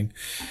anything.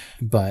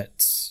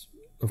 But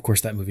of course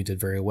that movie did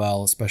very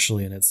well,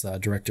 especially in its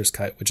director's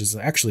cut, which is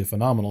actually a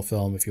phenomenal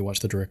film if you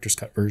watch the director's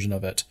cut version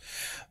of it.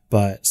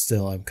 But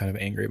still, I'm kind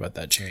of angry about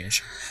that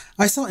change.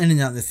 I saw In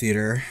and Out in the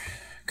theater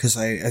because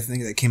I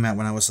think that came out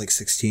when I was like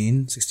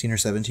 16 or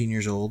 17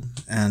 years old.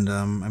 And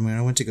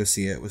I went to go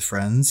see it with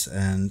friends,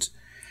 and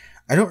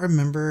I don't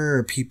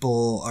remember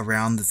people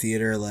around the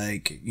theater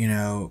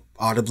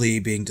audibly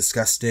being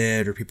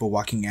disgusted or people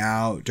walking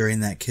out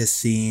during that kiss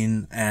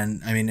scene.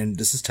 And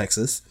this is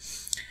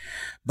Texas.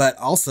 But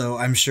also,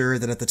 I'm sure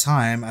that at the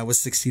time I was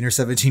 16 or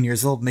 17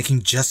 years old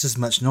making just as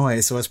much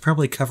noise. So I was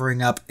probably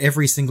covering up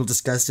every single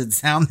disgusted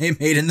sound they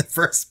made in the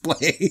first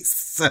place.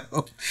 So,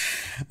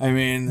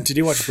 did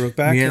you watch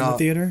Brokeback in the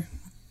theater?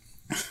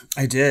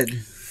 I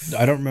did.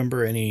 I don't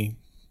remember any,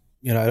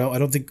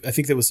 I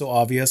think that was so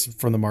obvious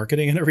from the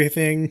marketing and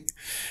everything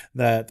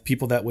that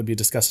people that would be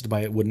disgusted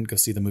by it wouldn't go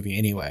see the movie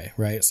anyway.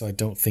 Right. So I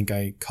don't think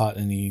I caught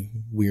any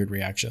weird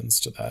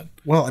reactions to that.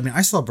 Well,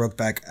 I saw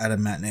Brokeback at a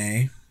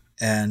matinee.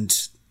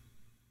 And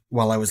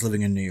while I was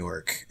living in New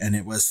York, and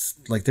it was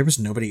like there was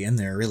nobody in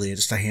there really,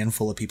 just a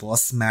handful of people, a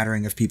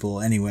smattering of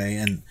people anyway.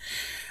 And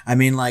I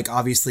mean, like,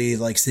 obviously,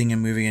 like, seeing a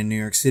movie in New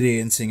York City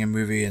and seeing a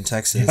movie in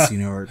Texas, you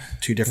know, are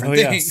two different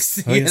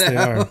things. Yes, they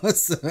are.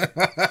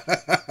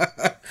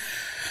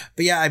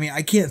 But yeah, I mean,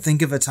 I can't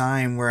think of a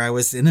time where I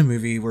was in a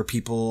movie where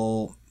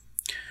people,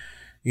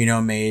 you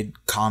know,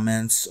 made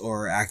comments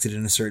or acted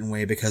in a certain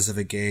way because of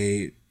a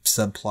gay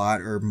subplot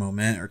or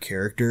moment or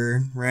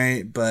character,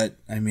 right? But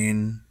I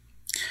mean,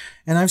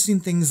 and I've seen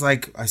things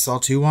like I saw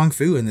Tu Wong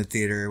Fu in the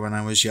theater when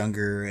I was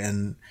younger,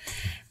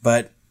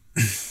 but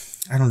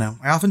I don't know.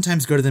 I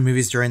oftentimes go to the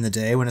movies during the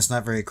day when it's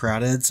not very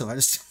crowded, so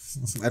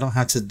I don't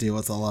have to deal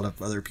with a lot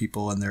of other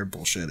people and their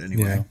bullshit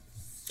anyway. Yeah.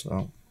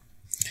 So,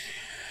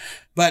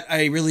 but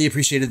I really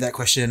appreciated that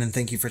question, and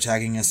thank you for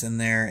tagging us in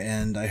there.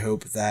 And I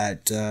hope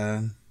that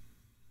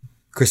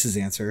Chris's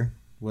answer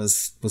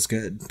was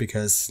good,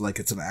 because like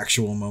it's an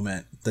actual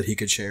moment that he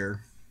could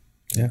share.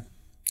 Yeah.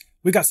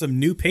 We got some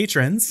new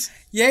patrons.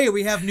 Yay,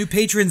 we have new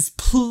patrons,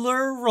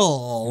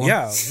 plural.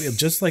 Yeah,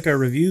 just like our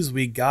reviews,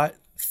 we got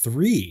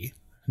 3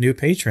 new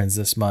patrons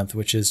this month,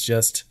 which is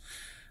just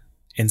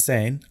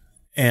insane.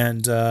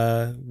 And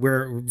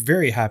we're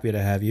very happy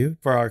to have you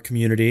for our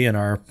community and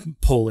our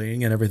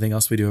polling and everything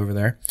else we do over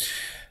there.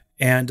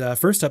 And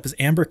first up is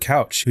Amber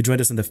Couch, who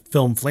joined us in the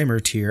Film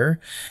Flamer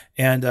tier.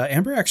 And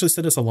Amber actually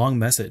sent us a long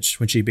message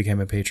when she became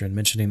a patron,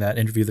 mentioning that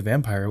Interview the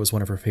Vampire was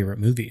one of her favorite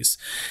movies.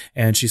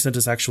 And she sent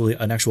us actually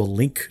an actual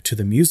link to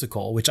the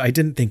musical, which I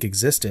didn't think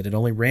existed. It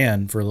only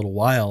ran for a little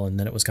while, and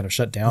then it was kind of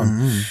shut down.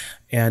 Mm-hmm.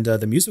 And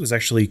the music was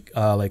actually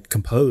like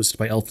composed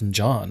by Elton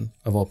John,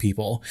 of all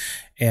people.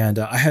 And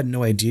I had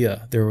no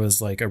idea there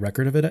was like a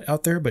record of it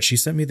out there, but she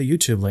sent me the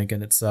YouTube link,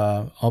 and it's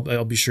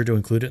I'll be sure to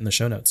include it in the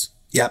show notes.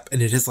 Yep,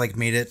 and it has like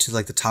made it to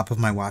like the top of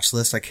my watch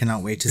list. I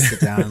cannot wait to sit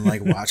down and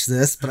like watch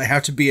this, but I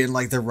have to be in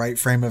like the right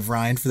frame of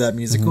mind for that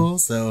musical,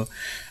 so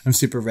I'm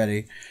super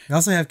ready. We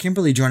also have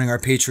Kimberly joining our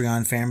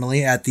Patreon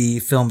family at the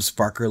Film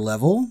Sparker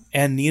level.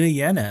 And Nina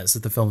Yanez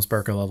at the Film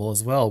Sparker level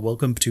as well.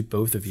 Welcome to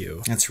both of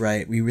you. That's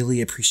right. We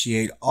really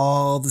appreciate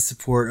all the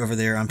support over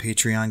there on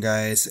Patreon,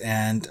 guys.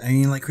 And I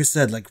mean, like Chris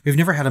said, like we've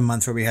never had a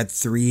month where we had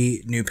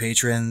 3 new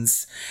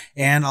patrons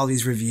and all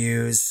these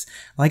reviews.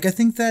 Like I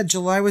think that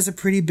July was a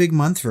pretty big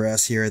month for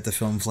us here at the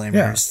Film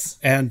Flamers.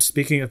 Yeah. And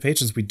speaking of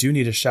patrons, we do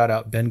need to shout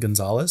out Ben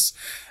Gonzalez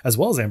as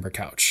well as Amber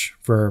Couch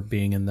for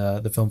being in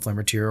the Film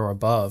Flamer tier or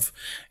above.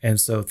 And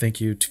so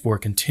thank you for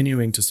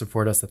continuing to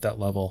support us at that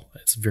level.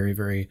 It's very,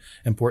 very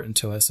important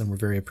to us, and we're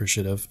very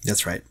appreciative.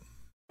 That's right.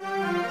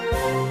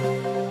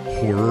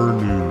 Horror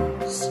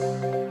news.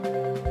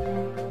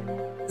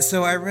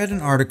 So I read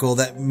an article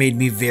that made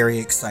me very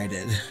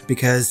excited,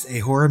 because a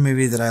horror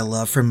movie that I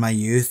love from my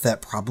youth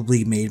that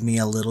probably made me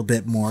a little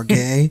bit more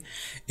gay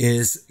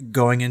is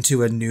going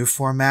into a new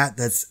format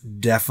that's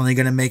definitely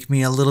going to make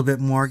me a little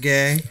bit more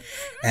gay.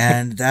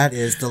 And that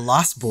is The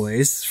Lost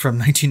Boys from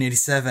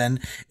 1987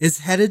 is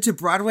headed to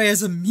Broadway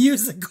as a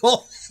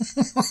musical.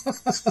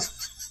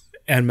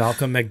 And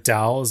Malcolm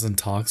McDowell is in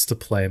talks to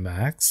play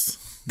Max.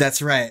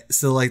 That's right.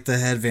 So like the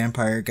head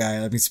vampire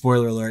guy, I mean,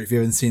 spoiler alert if you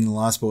haven't seen The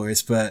Lost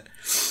Boys, but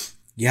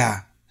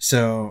yeah.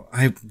 So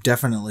I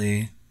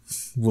definitely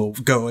will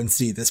go and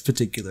see this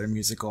particular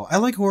musical. I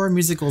like horror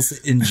musicals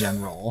in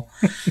general.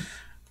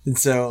 And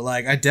so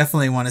like, I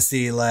definitely want to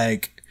see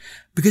like,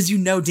 because you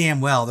know damn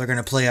well they're going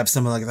to play up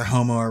some of like the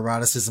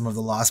homoeroticism of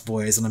The Lost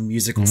Boys on a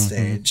musical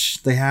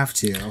stage. They have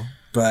to,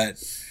 but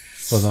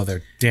with all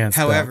their dance.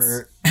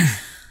 However,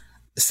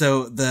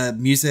 so the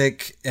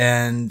music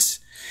and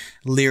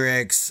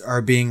lyrics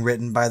are being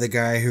written by the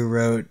guy who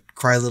wrote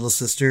Cry Little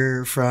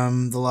Sister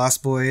from The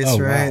Lost Boys,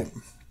 right?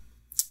 Wow.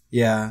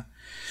 Yeah.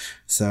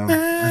 So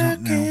I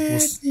don't know.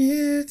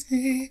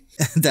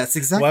 That's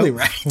exactly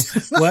right.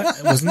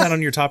 What? Wasn't that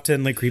on your top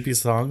 10 like creepy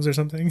songs or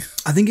something?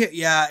 I think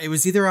it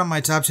was either on my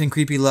top 10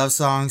 creepy love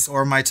songs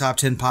or my top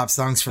 10 pop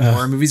songs from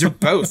horror movies, or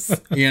both,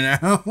 you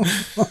know?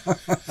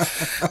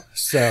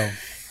 So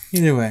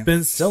either way,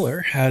 Ben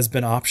Stiller has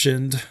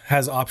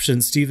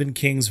optioned Stephen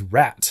King's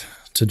Rat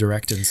to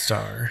direct and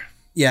star.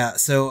 Yeah,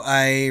 so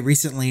I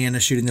recently in a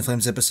Shooting the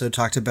Flames episode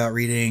talked about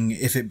reading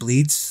If It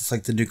Bleeds. It's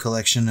like the new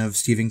collection of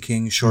Stephen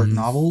King's short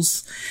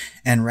novels,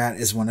 and Rat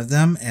is one of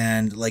them.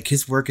 And like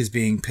his work is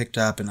being picked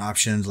up and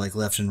optioned like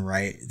left and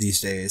right these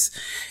days.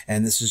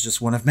 And this is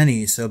just one of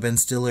many. So Ben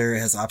Stiller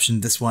has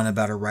optioned this one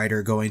about a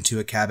writer going to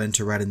a cabin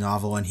to write a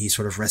novel, and he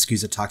sort of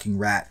rescues a talking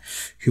rat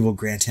who will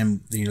grant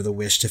him, you know, the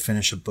wish to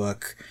finish a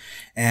book.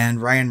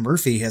 And Ryan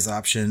Murphy has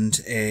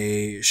optioned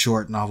a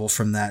short novel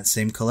from that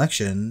same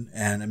collection,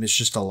 and I mean, it's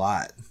just a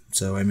lot.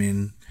 So, I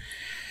mean,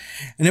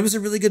 and it was a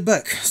really good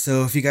book.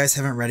 So if you guys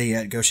haven't read it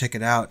yet, go check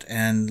it out,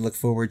 and look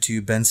forward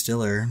to Ben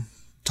Stiller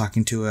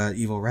talking to a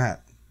evil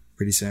rat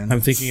pretty soon.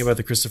 I'm thinking about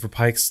the Christopher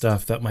Pike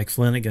stuff that Mike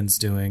Flanagan's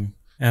doing,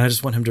 and I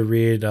just want him to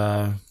read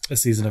a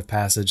season of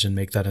Passage and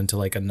make that into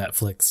like a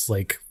Netflix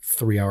like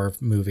 3-hour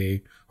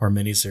movie or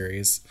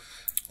miniseries.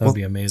 That would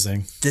be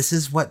amazing. This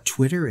is what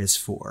Twitter is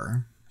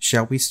for.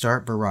 Shall we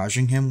start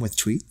barraging him with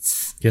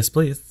tweets? Yes,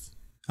 please.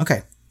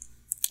 Okay.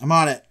 I'm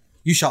on it.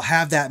 You shall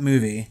have that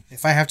movie.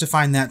 If I have to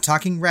find that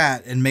talking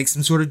rat and make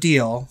some sort of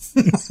deal.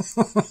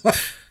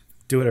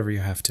 Do whatever you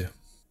have to.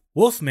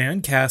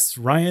 Wolfman casts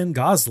Ryan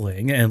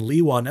Gosling and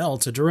Lee Whannell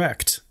to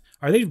direct.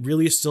 Are they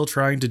really still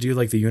trying to do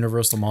like the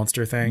Universal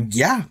Monster thing?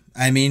 Yeah.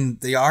 I mean,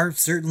 they are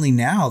certainly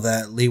now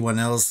that Lee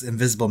Whannell's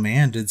Invisible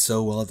Man did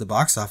so well at the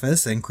box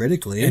office and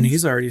critically. And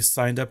he's already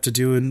signed up to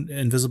do an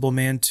Invisible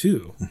Man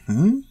 2.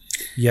 Mm-hmm.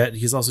 Yet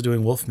he's also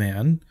doing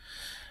Wolfman.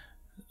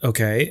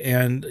 Okay.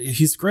 And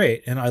he's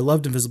great. And I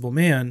loved Invisible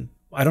Man.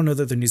 I don't know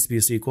that there needs to be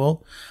a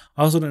sequel.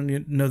 I also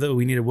don't know that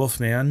we need a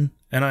Wolfman.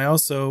 And I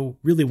also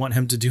really want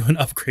him to do an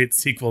Upgrade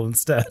sequel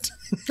instead.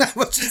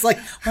 Which is like,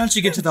 why don't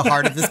you get to the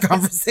heart of this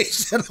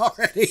conversation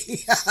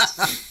already?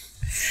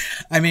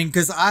 I mean,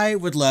 because I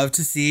would love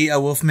to see a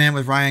Wolfman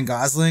with Ryan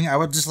Gosling. I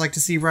would just like to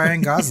see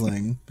Ryan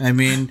Gosling. I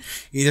mean,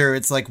 either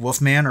it's like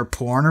Wolfman or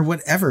porn or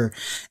whatever.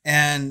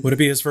 And would it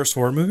be his first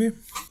horror movie?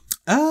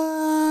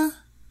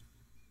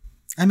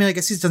 I mean, I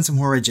guess he's done some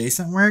horror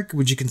adjacent work.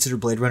 Would you consider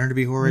Blade Runner to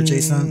be horror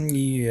adjacent?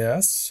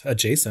 Yes.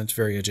 Adjacent.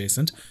 Very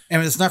adjacent.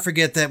 And let's not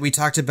forget that we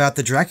talked about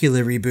the Dracula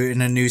reboot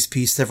in a news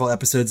piece several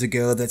episodes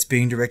ago that's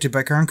being directed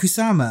by Karan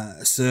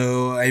Kusama.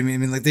 So, I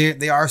mean, like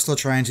they are still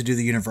trying to do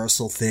the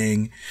Universal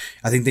thing.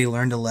 I think they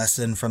learned a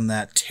lesson from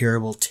that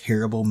terrible,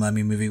 terrible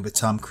Mummy movie with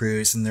Tom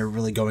Cruise, and they're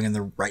really going in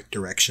the right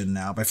direction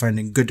now by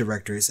finding good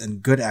directors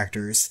and good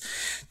actors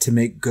to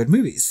make good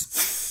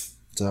movies.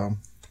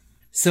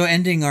 So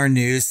ending our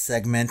news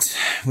segment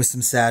with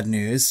some sad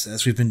news,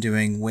 as we've been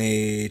doing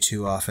way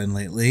too often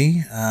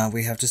lately,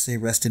 we have to say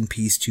rest in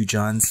peace to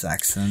John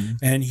Saxon.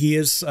 And he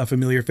is a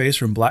familiar face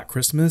from Black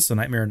Christmas, A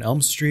Nightmare on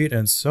Elm Street,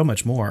 and so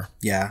much more.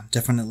 Yeah,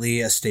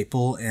 definitely a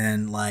staple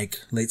in like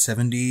late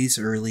 70s,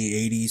 early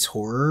 80s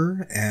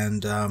horror,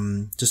 and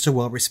just a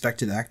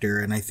well-respected actor.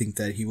 And I think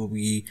that he will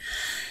be,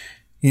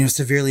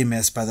 severely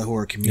missed by the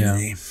horror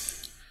community. Yeah.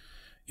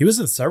 He was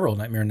in several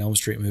Nightmare on Elm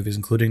Street movies,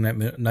 including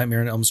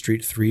Nightmare on Elm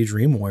Street 3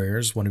 Dream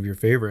Warriors, one of your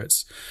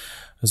favorites,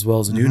 as well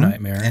as A New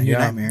Nightmare. And New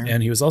Nightmare.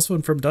 And he was also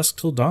in From Dusk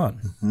Till Dawn.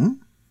 Mm-hmm.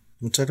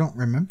 Which I don't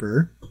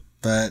remember,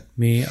 but...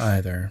 Me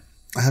either.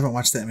 I haven't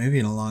watched that movie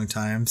in a long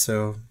time,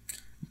 so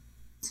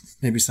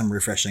maybe some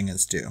refreshing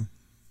is due.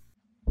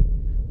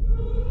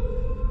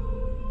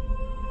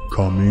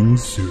 Coming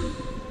soon.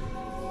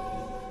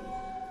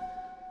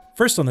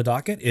 First on the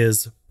docket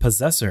is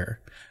Possessor.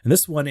 And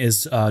this one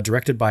is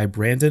directed by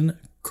Brandon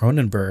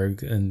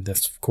Cronenberg, and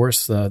that's, of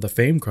course, the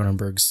famed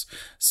Cronenberg's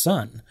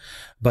son.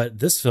 But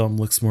this film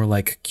looks more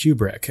like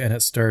Kubrick, and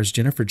it stars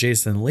Jennifer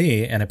Jason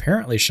Leigh and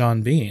apparently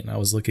Sean Bean. I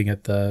was looking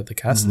at the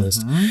cast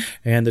list,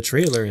 and the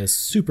trailer is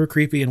super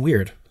creepy and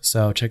weird.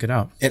 So check it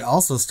out. It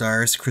also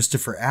stars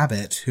Christopher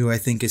Abbott, who I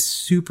think is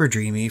super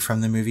dreamy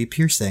from the movie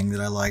Piercing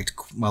that I liked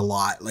a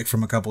lot, like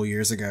from a couple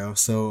years ago.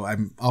 So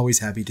I'm always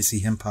happy to see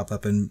him pop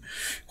up in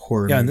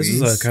horror movies. Yeah, and this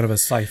is a kind of a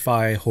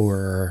sci-fi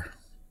horror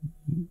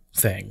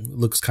thing.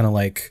 Looks kind of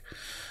like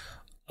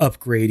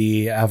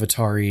upgradey,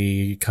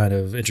 Avatar-y kind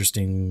of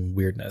interesting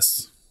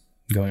weirdness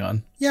going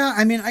on. Yeah,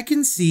 I mean, I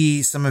can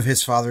see some of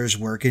his father's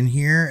work in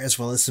here, as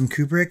well as some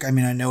Kubrick. I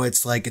mean, I know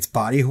it's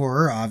body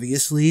horror,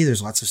 obviously.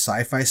 There's lots of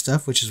sci-fi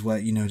stuff, which is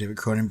what, David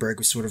Cronenberg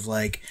was sort of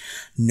like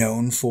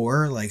known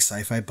for, like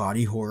sci-fi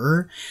body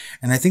horror.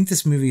 And I think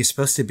this movie is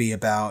supposed to be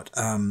about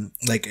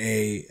like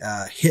a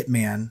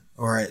hitman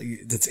or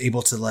that's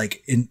able to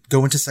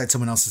go inside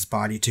someone else's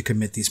body to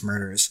commit these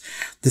murders.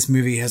 This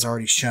movie has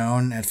already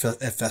shown at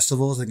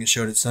festivals. I think it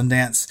showed at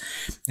Sundance,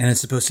 and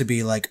it's supposed to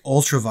be like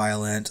ultra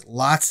violent,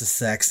 lots of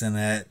sex in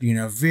it,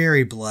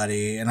 very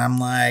bloody. And I'm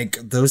like,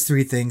 those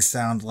three things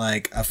sound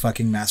like a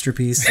fucking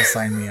masterpiece. So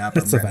sign me up.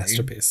 It's a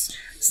masterpiece.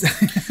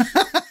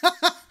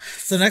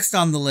 So next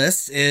on the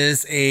list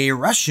is a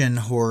Russian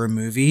horror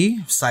movie,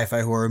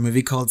 sci-fi horror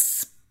movie called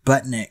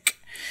Sputnik.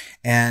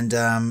 And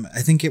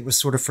I think it was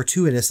sort of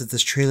fortuitous that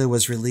this trailer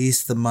was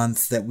released the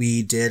month that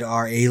we did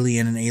our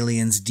Alien and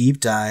Aliens deep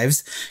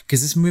dives,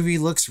 because this movie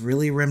looks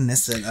really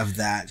reminiscent of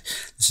that.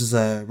 This is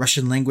a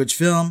Russian language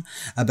film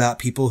about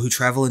people who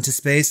travel into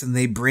space and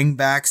they bring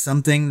back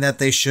something that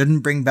they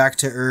shouldn't bring back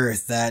to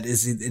Earth, that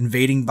is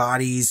invading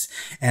bodies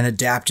and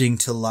adapting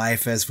to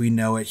life as we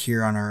know it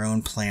here on our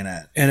own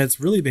planet. And it's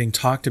really being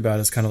talked about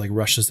as kind of like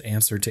Russia's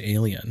answer to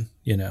Alien,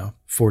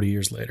 40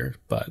 years later,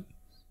 but...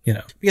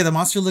 Yeah, the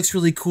monster looks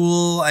really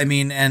cool. I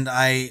mean, and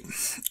I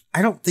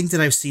don't think that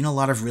I've seen a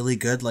lot of really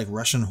good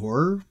Russian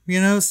horror,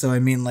 so I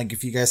mean,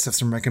 if you guys have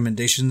some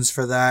recommendations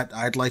for that,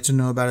 I'd like to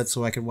know about it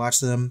so I could watch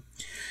them.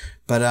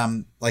 But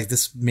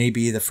this may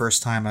be the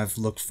first time I've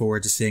looked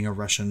forward to seeing a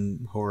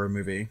Russian horror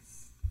movie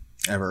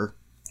ever.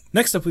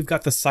 Next up, we've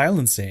got The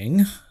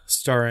Silencing,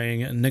 starring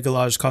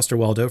Nikolaj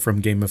Coster-Waldau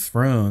from Game of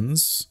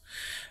Thrones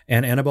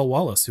and Annabelle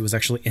Wallis, who was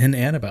actually in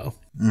Annabelle.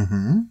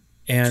 Mm-hmm.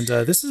 And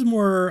this is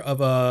more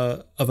of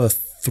a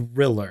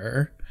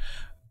thriller,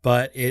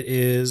 but it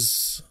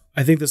is,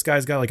 I think this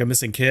guy's got a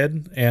missing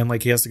kid, and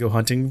he has to go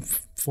hunting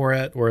for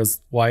it, or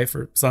his wife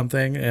or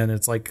something, and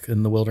it's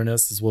in the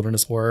wilderness, this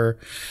wilderness horror,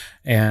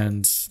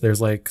 and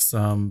there's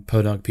some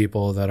podunk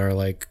people that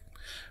are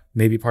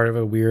maybe part of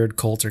a weird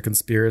cult or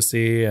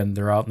conspiracy, and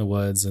they're out in the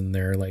woods and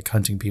they're like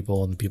hunting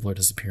people and people are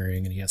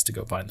disappearing and he has to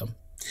go find them.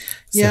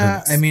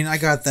 Yeah, I mean, I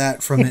got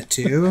that from it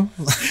too.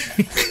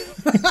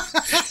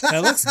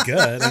 That looks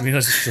good. I mean,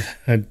 it's just,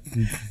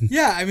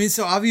 yeah, I mean,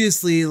 so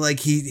obviously, like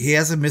he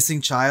has a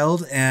missing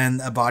child,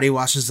 and a body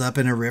washes up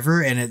in a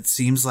river, and it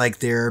seems like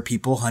there are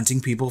people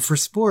hunting people for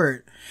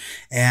sport,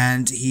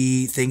 and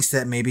he thinks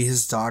that maybe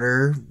his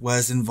daughter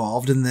was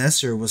involved in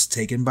this or was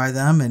taken by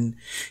them, and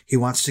he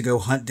wants to go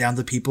hunt down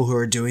the people who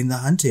are doing the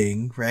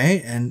hunting,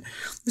 right? And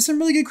there's some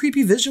really good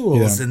creepy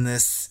visuals in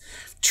this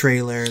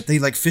trailer. They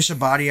like fish a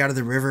body out of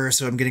the river,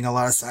 so I'm getting a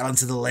lot of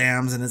Silence of the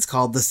Lambs, and it's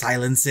called The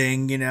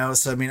Silencing, you know.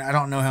 So I mean, I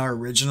don't know how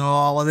original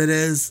all of it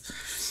is,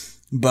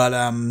 but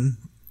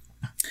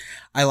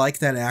I like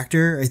that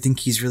actor. I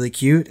think he's really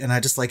cute, and I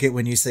just like it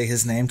when you say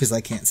his name because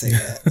I can't say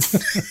it.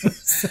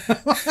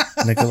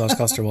 Nicholas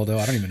Coster-Waldau.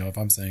 I don't even know if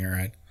I'm saying it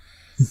right.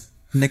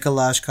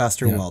 Nicholas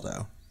Coster-Waldau.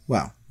 Yeah.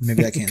 Wow,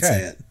 maybe I can't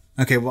say it.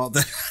 Okay, well,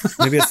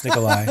 maybe it's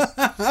Nikolai.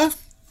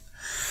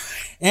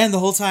 And the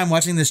whole time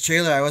watching this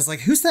trailer, I was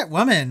like, who's that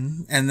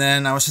woman? And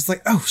then I was just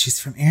like, oh,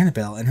 she's from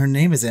Annabelle, and her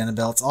name is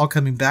Annabelle. It's all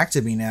coming back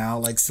to me now,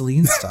 like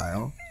Celine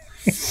style.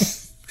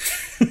 It's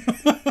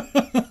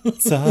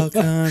all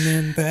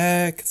coming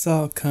back. It's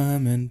all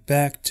coming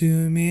back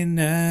to me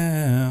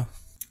now.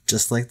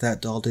 Just like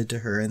that doll did to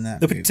her in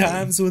that movie. There were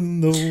times when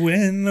the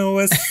wind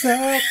was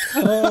so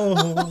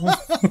cold.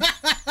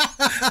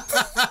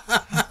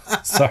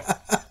 Sorry.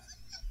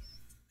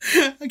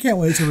 I can't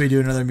wait till we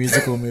do another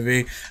musical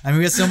movie. I mean,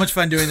 we had so much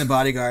fun doing The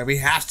Bodyguard. We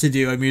have to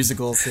do a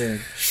musical soon.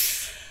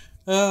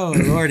 Oh,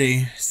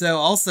 lordy. So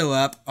also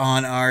up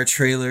on our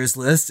trailers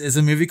list is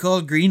a movie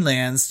called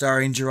Greenland,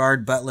 starring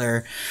Gerard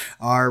Butler,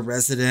 our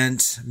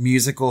resident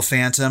musical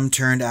phantom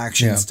turned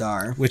action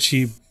star. Which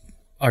he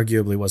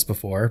arguably was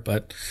before,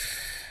 but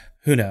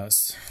who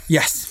knows?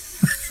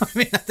 Yes. I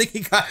mean, I think he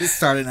got his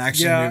start in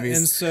action movies.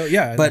 And so,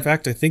 but in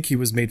fact, I think he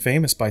was made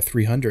famous by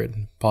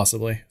 300,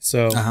 possibly.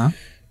 So,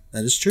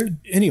 that is true.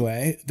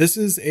 Anyway, this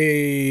is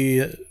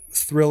a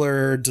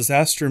thriller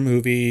disaster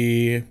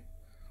movie,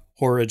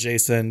 horror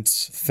adjacent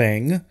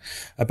thing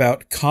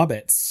about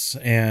comets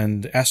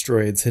and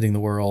asteroids hitting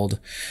the world.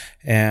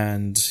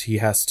 And he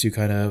has to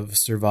kind of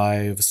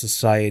survive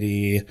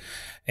society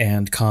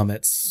and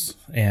comets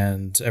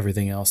and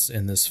everything else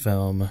in this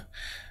film.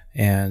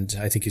 And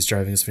I think he's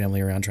driving his family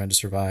around trying to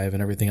survive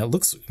and everything. It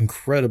looks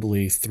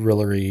incredibly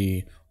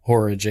thrillery,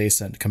 horror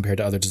adjacent compared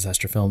to other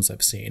disaster films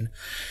I've seen.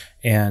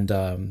 And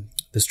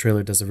this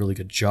trailer does a really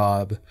good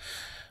job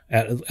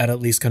at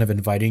least kind of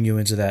inviting you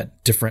into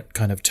that different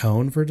kind of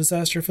tone for a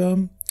disaster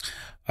film.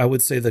 I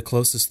would say the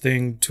closest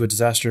thing to a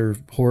disaster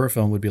horror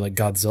film would be like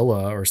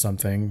Godzilla or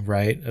something,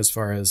 right? As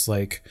far as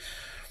like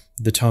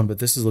the tone, but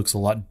this looks a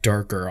lot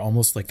darker,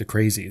 almost like The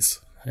Crazies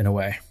in a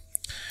way.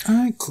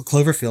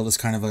 Cloverfield is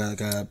kind of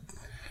like a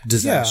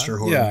disaster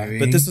horror movie.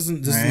 But this is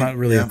not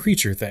really a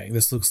creature thing.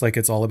 This looks like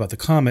it's all about the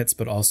comets,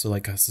 but also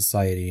like a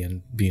society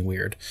and being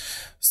weird.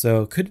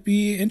 So could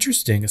be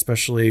interesting,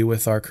 especially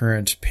with our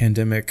current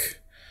pandemic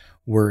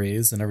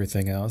worries and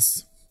everything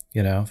else.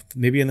 You know,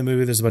 maybe in the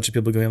movie there's a bunch of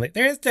people going like,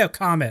 "There's no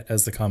comet,"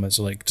 as the comets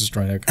are like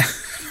destroying their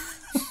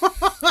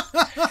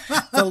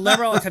the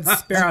liberal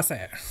conspiracy.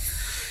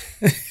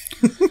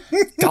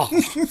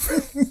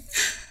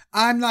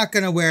 I'm not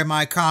going to wear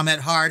my comet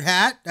hard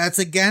hat. That's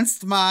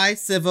against my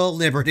civil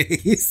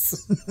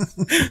liberties.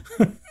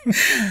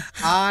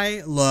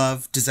 I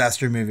love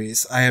disaster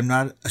movies. I am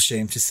not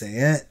ashamed to say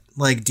it.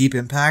 Like, Deep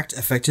Impact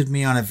affected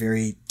me on a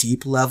very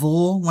deep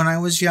level when I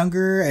was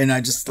younger, and I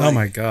just oh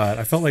my god,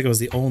 I felt like I was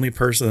the only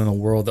person in the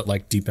world that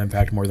liked Deep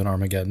Impact more than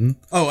Armageddon.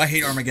 Oh, I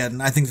hate Armageddon.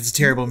 I think it's a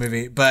terrible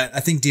movie, but I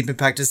think Deep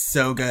Impact is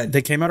so good.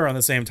 They came out around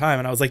the same time,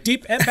 and I was like,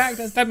 Deep Impact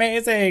is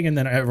amazing, and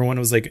then everyone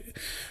was like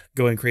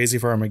going crazy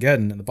for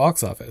Armageddon in the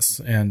box office.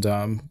 And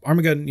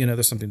Armageddon, you know,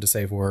 there's something to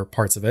say for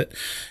parts of it,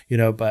 you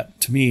know,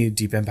 but to me,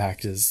 Deep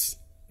Impact is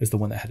the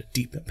one that had a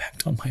deep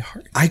impact on my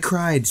heart. I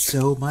cried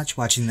so much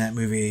watching that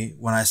movie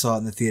when I saw it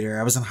in the theater.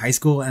 I was in high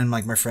school and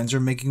like my friends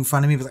were making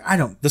fun of me, but like, I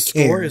don't The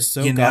care, score is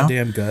so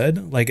goddamn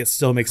good. Like, it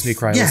still makes me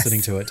cry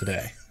listening to it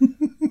today.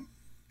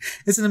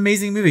 It's an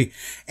amazing movie.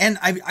 And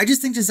I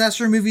just think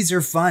disaster movies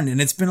are fun.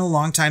 And it's been a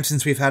long time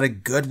since we've had a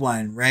good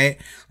one, right?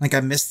 Like, I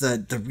miss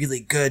the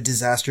really good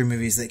disaster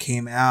movies that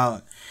came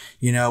out,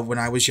 you know, when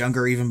I was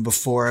younger, even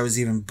before I was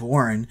even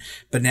born.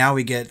 But now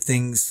we get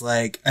things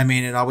like, I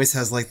mean, it always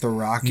has like The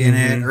Rock in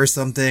it or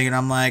something. And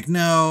I'm like,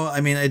 no,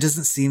 I mean, it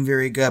doesn't seem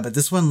very good, but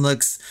this one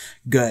looks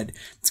good.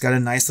 It's got a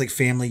nice like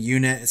family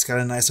unit. It's got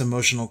a nice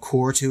emotional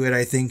core to it.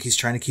 I think he's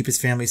trying to keep his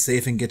family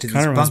safe and get to these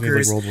bunkers. Kind of reminds me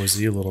of like World War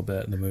Z a little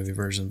bit in the movie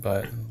version,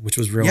 but which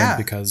was ruined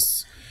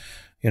because,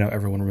 you know,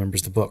 everyone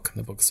remembers the book.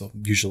 The book's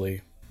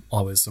usually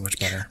always so much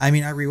better. I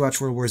mean, I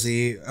rewatched World War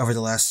Z over the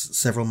last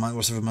several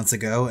months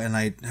ago, and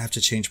I have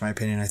to change my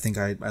opinion. I think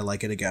I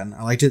like it again.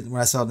 I liked it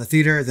when I saw it in the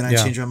theater, then I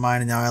changed my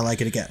mind, and now I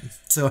like it again.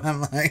 So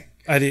I'm like,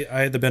 I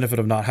had the benefit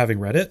of not having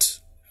read it,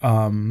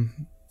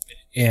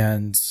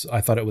 and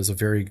I thought it was a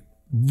very,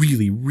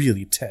 really,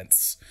 really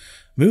tense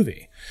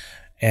movie.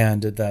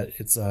 and that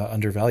it's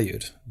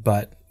undervalued.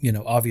 But,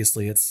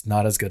 obviously it's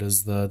not as good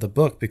as the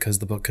book, because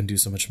the book can do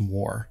so much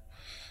more,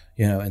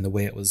 in the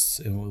way it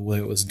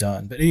was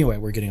done. But anyway,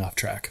 we're getting off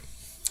track.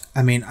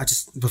 I mean,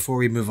 before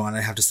we move on,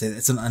 I have to say that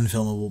it's an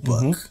unfilmable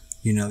book.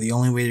 The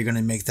only way you're going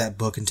to make that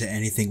book into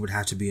anything would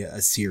have to be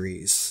a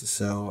series.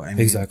 So, I mean,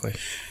 exactly.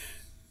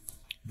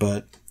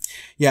 But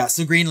yeah,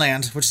 so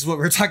Greenland, which is what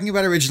we were talking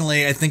about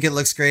originally, I think it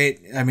looks great.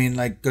 I mean,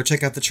 go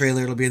check out the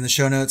trailer. It'll be in the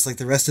show notes like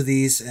the rest of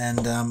these.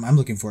 And I'm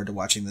looking forward to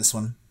watching this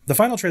one. The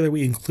final trailer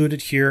we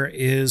included here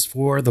is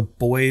for The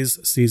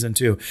Boys Season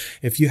 2.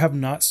 If you have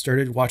not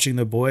started watching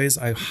The Boys,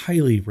 I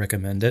highly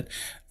recommend it.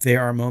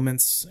 There are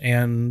moments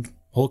and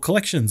whole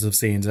collections of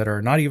scenes that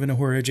are not even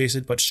horror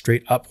adjacent, but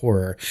straight up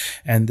horror.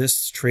 And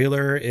this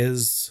trailer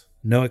is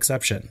no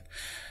exception.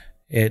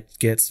 It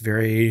gets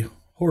very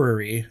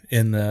horror-y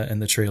in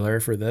the trailer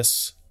for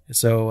this.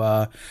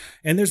 So,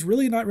 and there's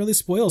really not really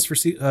spoilers for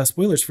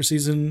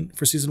season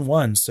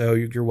 1. So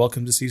you're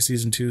welcome to see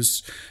season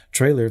 2's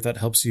trailer if that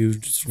helps you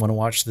just want to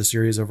watch the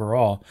series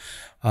overall.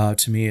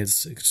 To me,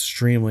 it's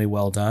extremely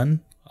well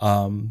done.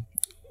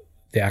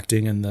 The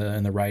acting and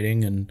the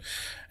writing and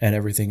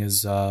everything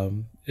is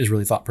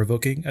really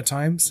thought-provoking at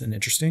times and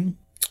interesting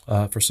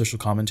for social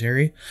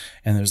commentary.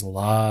 And there's a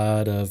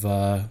lot of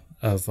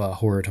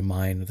horror to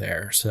mine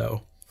there.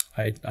 So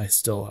I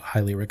still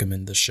highly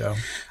recommend this show.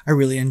 I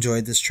really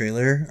enjoyed this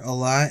trailer a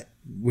lot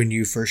when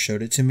you first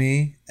showed it to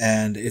me.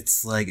 And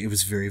it's like, it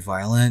was very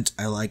violent.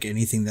 I like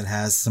anything that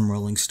has some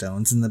Rolling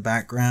Stones in the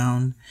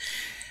background.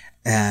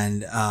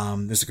 And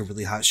there's like a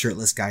really hot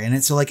shirtless guy in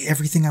it. So like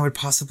everything I would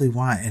possibly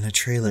want in a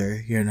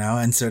trailer,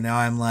 And so now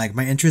I'm like,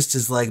 my interest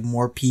is like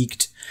more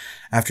piqued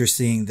after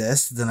seeing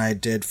this than I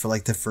did for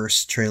like the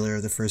first trailer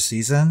of the first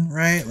season,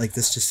 right? Like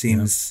this just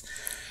seems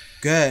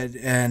good.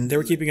 And they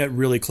were keeping it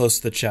really close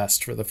to the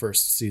chest for the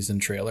first season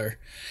trailer.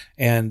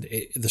 And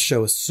the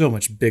show is so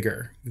much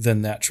bigger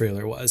than that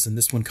trailer was. And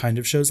this one kind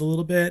of shows a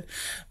little bit.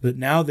 But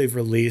now they've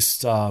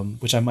released,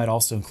 which I might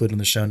also include in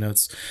the show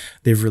notes,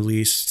 they've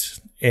released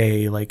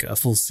a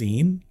full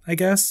scene, I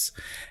guess,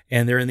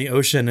 and they're in the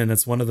ocean, and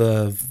it's one of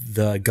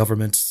the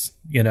government's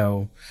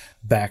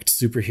backed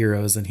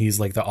superheroes, and he's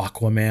like the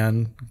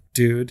Aquaman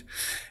dude,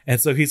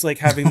 and so he's like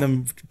having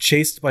them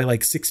chased by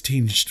like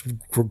 16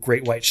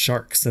 great white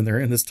sharks, and they're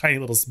in this tiny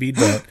little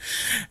speedboat,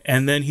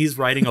 and then he's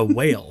riding a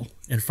whale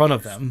in front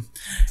of them,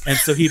 and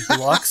so he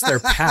blocks their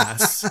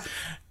pass.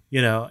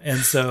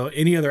 And so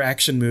any other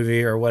action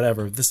movie or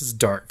whatever, this is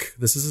dark.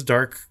 This is a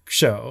dark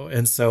show.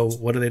 And so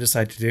what do they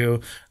decide to do?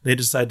 They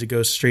decide to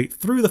go straight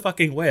through the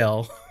fucking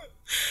whale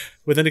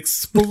with an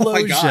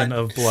explosion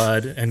of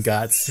blood and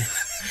guts.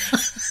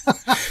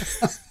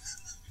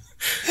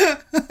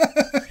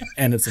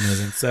 And it's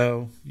amazing.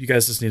 So you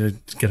guys just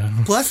need to get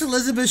on. Plus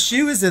Elizabeth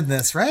Shue is in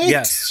this, right?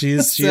 Yes, she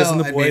is in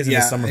The Boys, and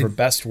it's some of her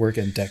best work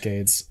in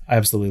decades. I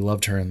absolutely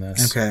loved her in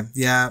this. Okay,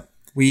 yeah.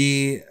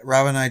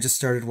 Rob and I just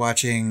started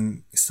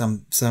watching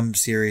some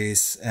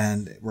series,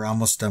 and we're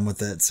almost done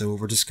with it. So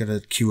we're just going to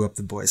queue up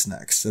The Boys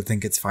next. I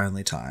think it's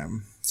finally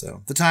time.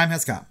 So the time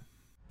has come.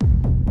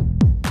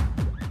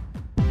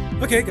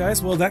 Okay,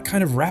 guys. Well, that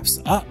kind of wraps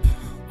up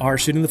our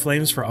Shooting the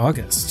Flames for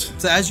August.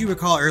 So as you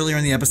recall earlier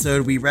in the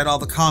episode, we read all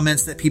the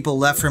comments that people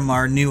left from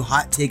our new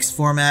Hot Takes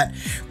format,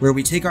 where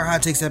we take our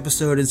Hot Takes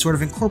episode and sort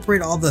of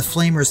incorporate all the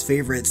Flamers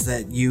favorites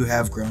that you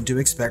have grown to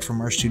expect from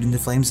our Shooting the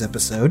Flames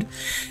episode.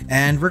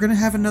 And we're going to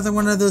have another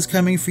one of those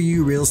coming for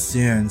you real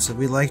soon. So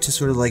we like to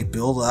sort of like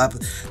build up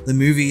the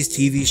movies,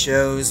 TV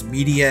shows,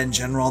 media in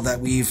general that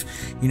we've,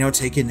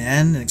 taken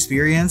in and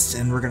experienced,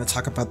 and we're going to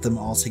talk about them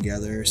all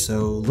together.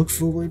 So look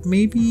forward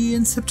maybe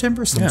in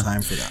September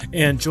sometime for that.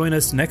 And join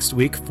us next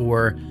week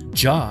for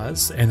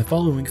Jaws, and the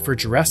following week for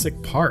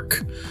Jurassic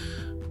Park,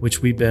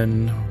 which we've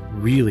been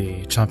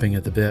really chomping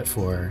at the bit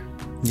for.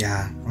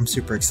 Yeah, I'm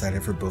super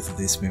excited for both of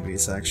these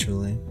movies,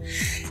 actually.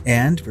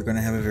 And we're going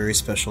to have a very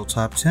special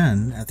top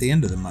 10 at the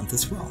end of the month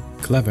as well.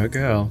 Clever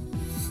girl.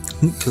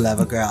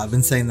 Clever girl. I've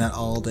been saying that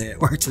all day at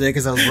work today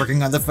because I was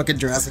working on the fucking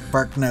Jurassic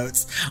Park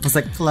notes. I was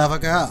like, clever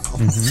girl.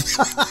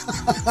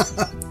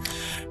 Mm-hmm.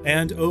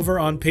 And over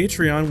on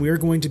Patreon, we're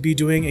going to be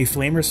doing a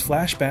Flamers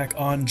flashback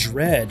on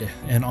Dread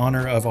in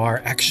honor of our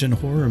action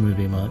horror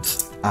movie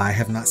month. I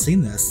have not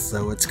seen this,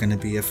 so it's going to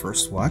be a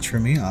first watch for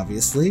me,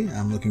 obviously.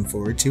 I'm looking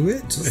forward to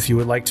it. If you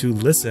would like to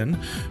listen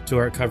to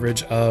our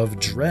coverage of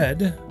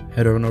Dread,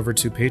 head on over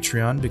to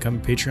Patreon, become a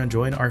Patreon,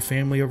 join our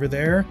family over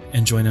there,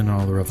 and join in on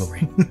all the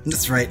revelry.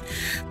 That's right.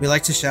 We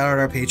like to shout out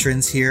our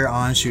patrons here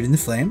on Shooting the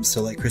Flames.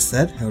 So like Chris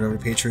said, head over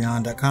to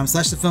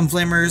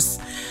patreon.com/thefilmflamers.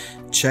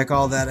 Check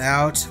all that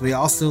out. We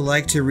also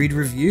like to read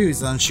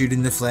reviews on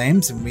Shooting the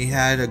Flames, and we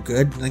had a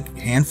good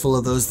handful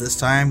of those this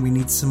time. We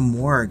need some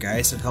more,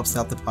 guys. It helps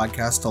out the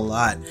podcast a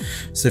lot.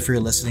 So if you're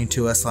listening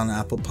to us on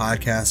Apple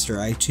Podcasts or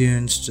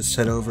iTunes, just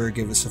head over,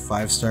 give us a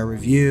 5-star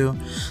review.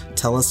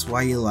 Tell us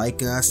why you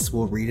like us.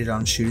 We'll read it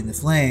on Shooting the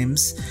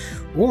Flames.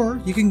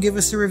 Or you can give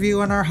us a review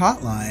on our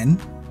hotline.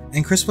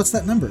 And Chris, what's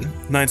that number?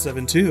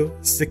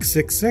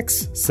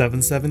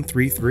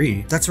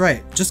 972-666-7733. That's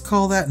right. Just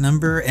call that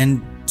number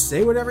and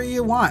say whatever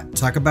you want.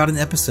 Talk about an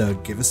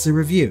episode. Give us a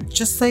review.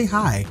 Just say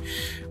hi.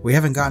 We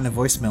haven't gotten a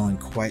voicemail in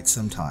quite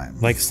some time.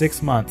 Like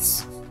 6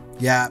 months.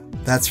 Yeah,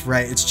 that's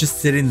right. It's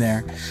just sitting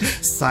there,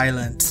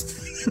 silent.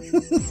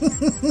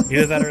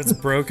 Either that or it's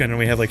broken and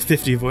we have like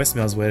 50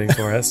 voicemails waiting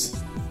for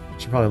us.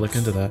 Should probably look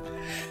into that.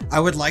 I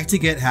would like to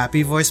get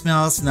happy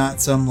voicemails,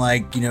 not some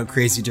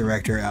crazy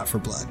director out for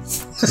blood.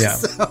 Yeah.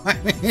 So, I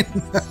mean...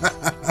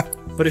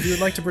 But if you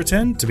would like to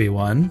pretend to be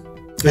one,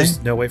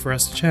 there's no way for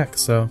us to check,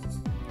 so...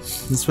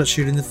 That's what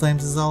Shooting the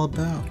Flames is all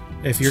about.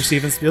 If you're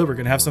Steven Spielberg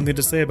and have something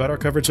to say about our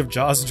coverage of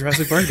Jaws and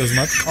Jurassic Park this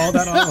month, call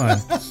that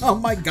hotline. Oh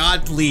my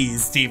god,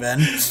 please,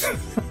 Steven.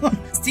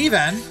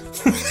 Steven!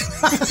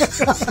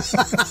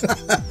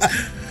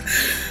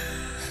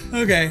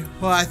 Okay,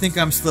 well, I think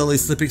I'm slowly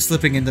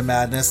slipping into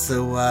madness,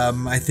 so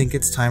I think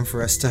it's time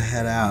for us to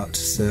head out.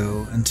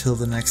 So until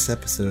the next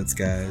episodes,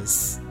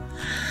 guys.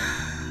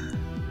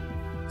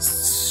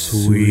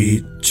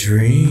 Sweet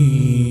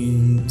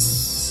dreams.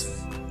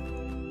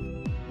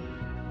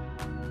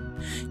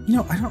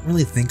 I don't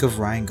really think of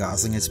Ryan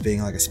Gosling as being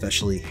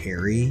especially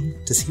hairy.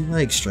 Does he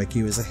strike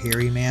you as a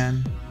hairy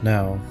man?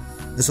 No.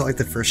 Is it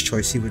the first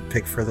choice you would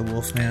pick for the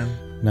Wolfman?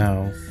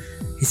 No.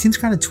 He seems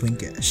kind of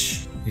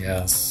twinkish.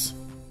 Yes.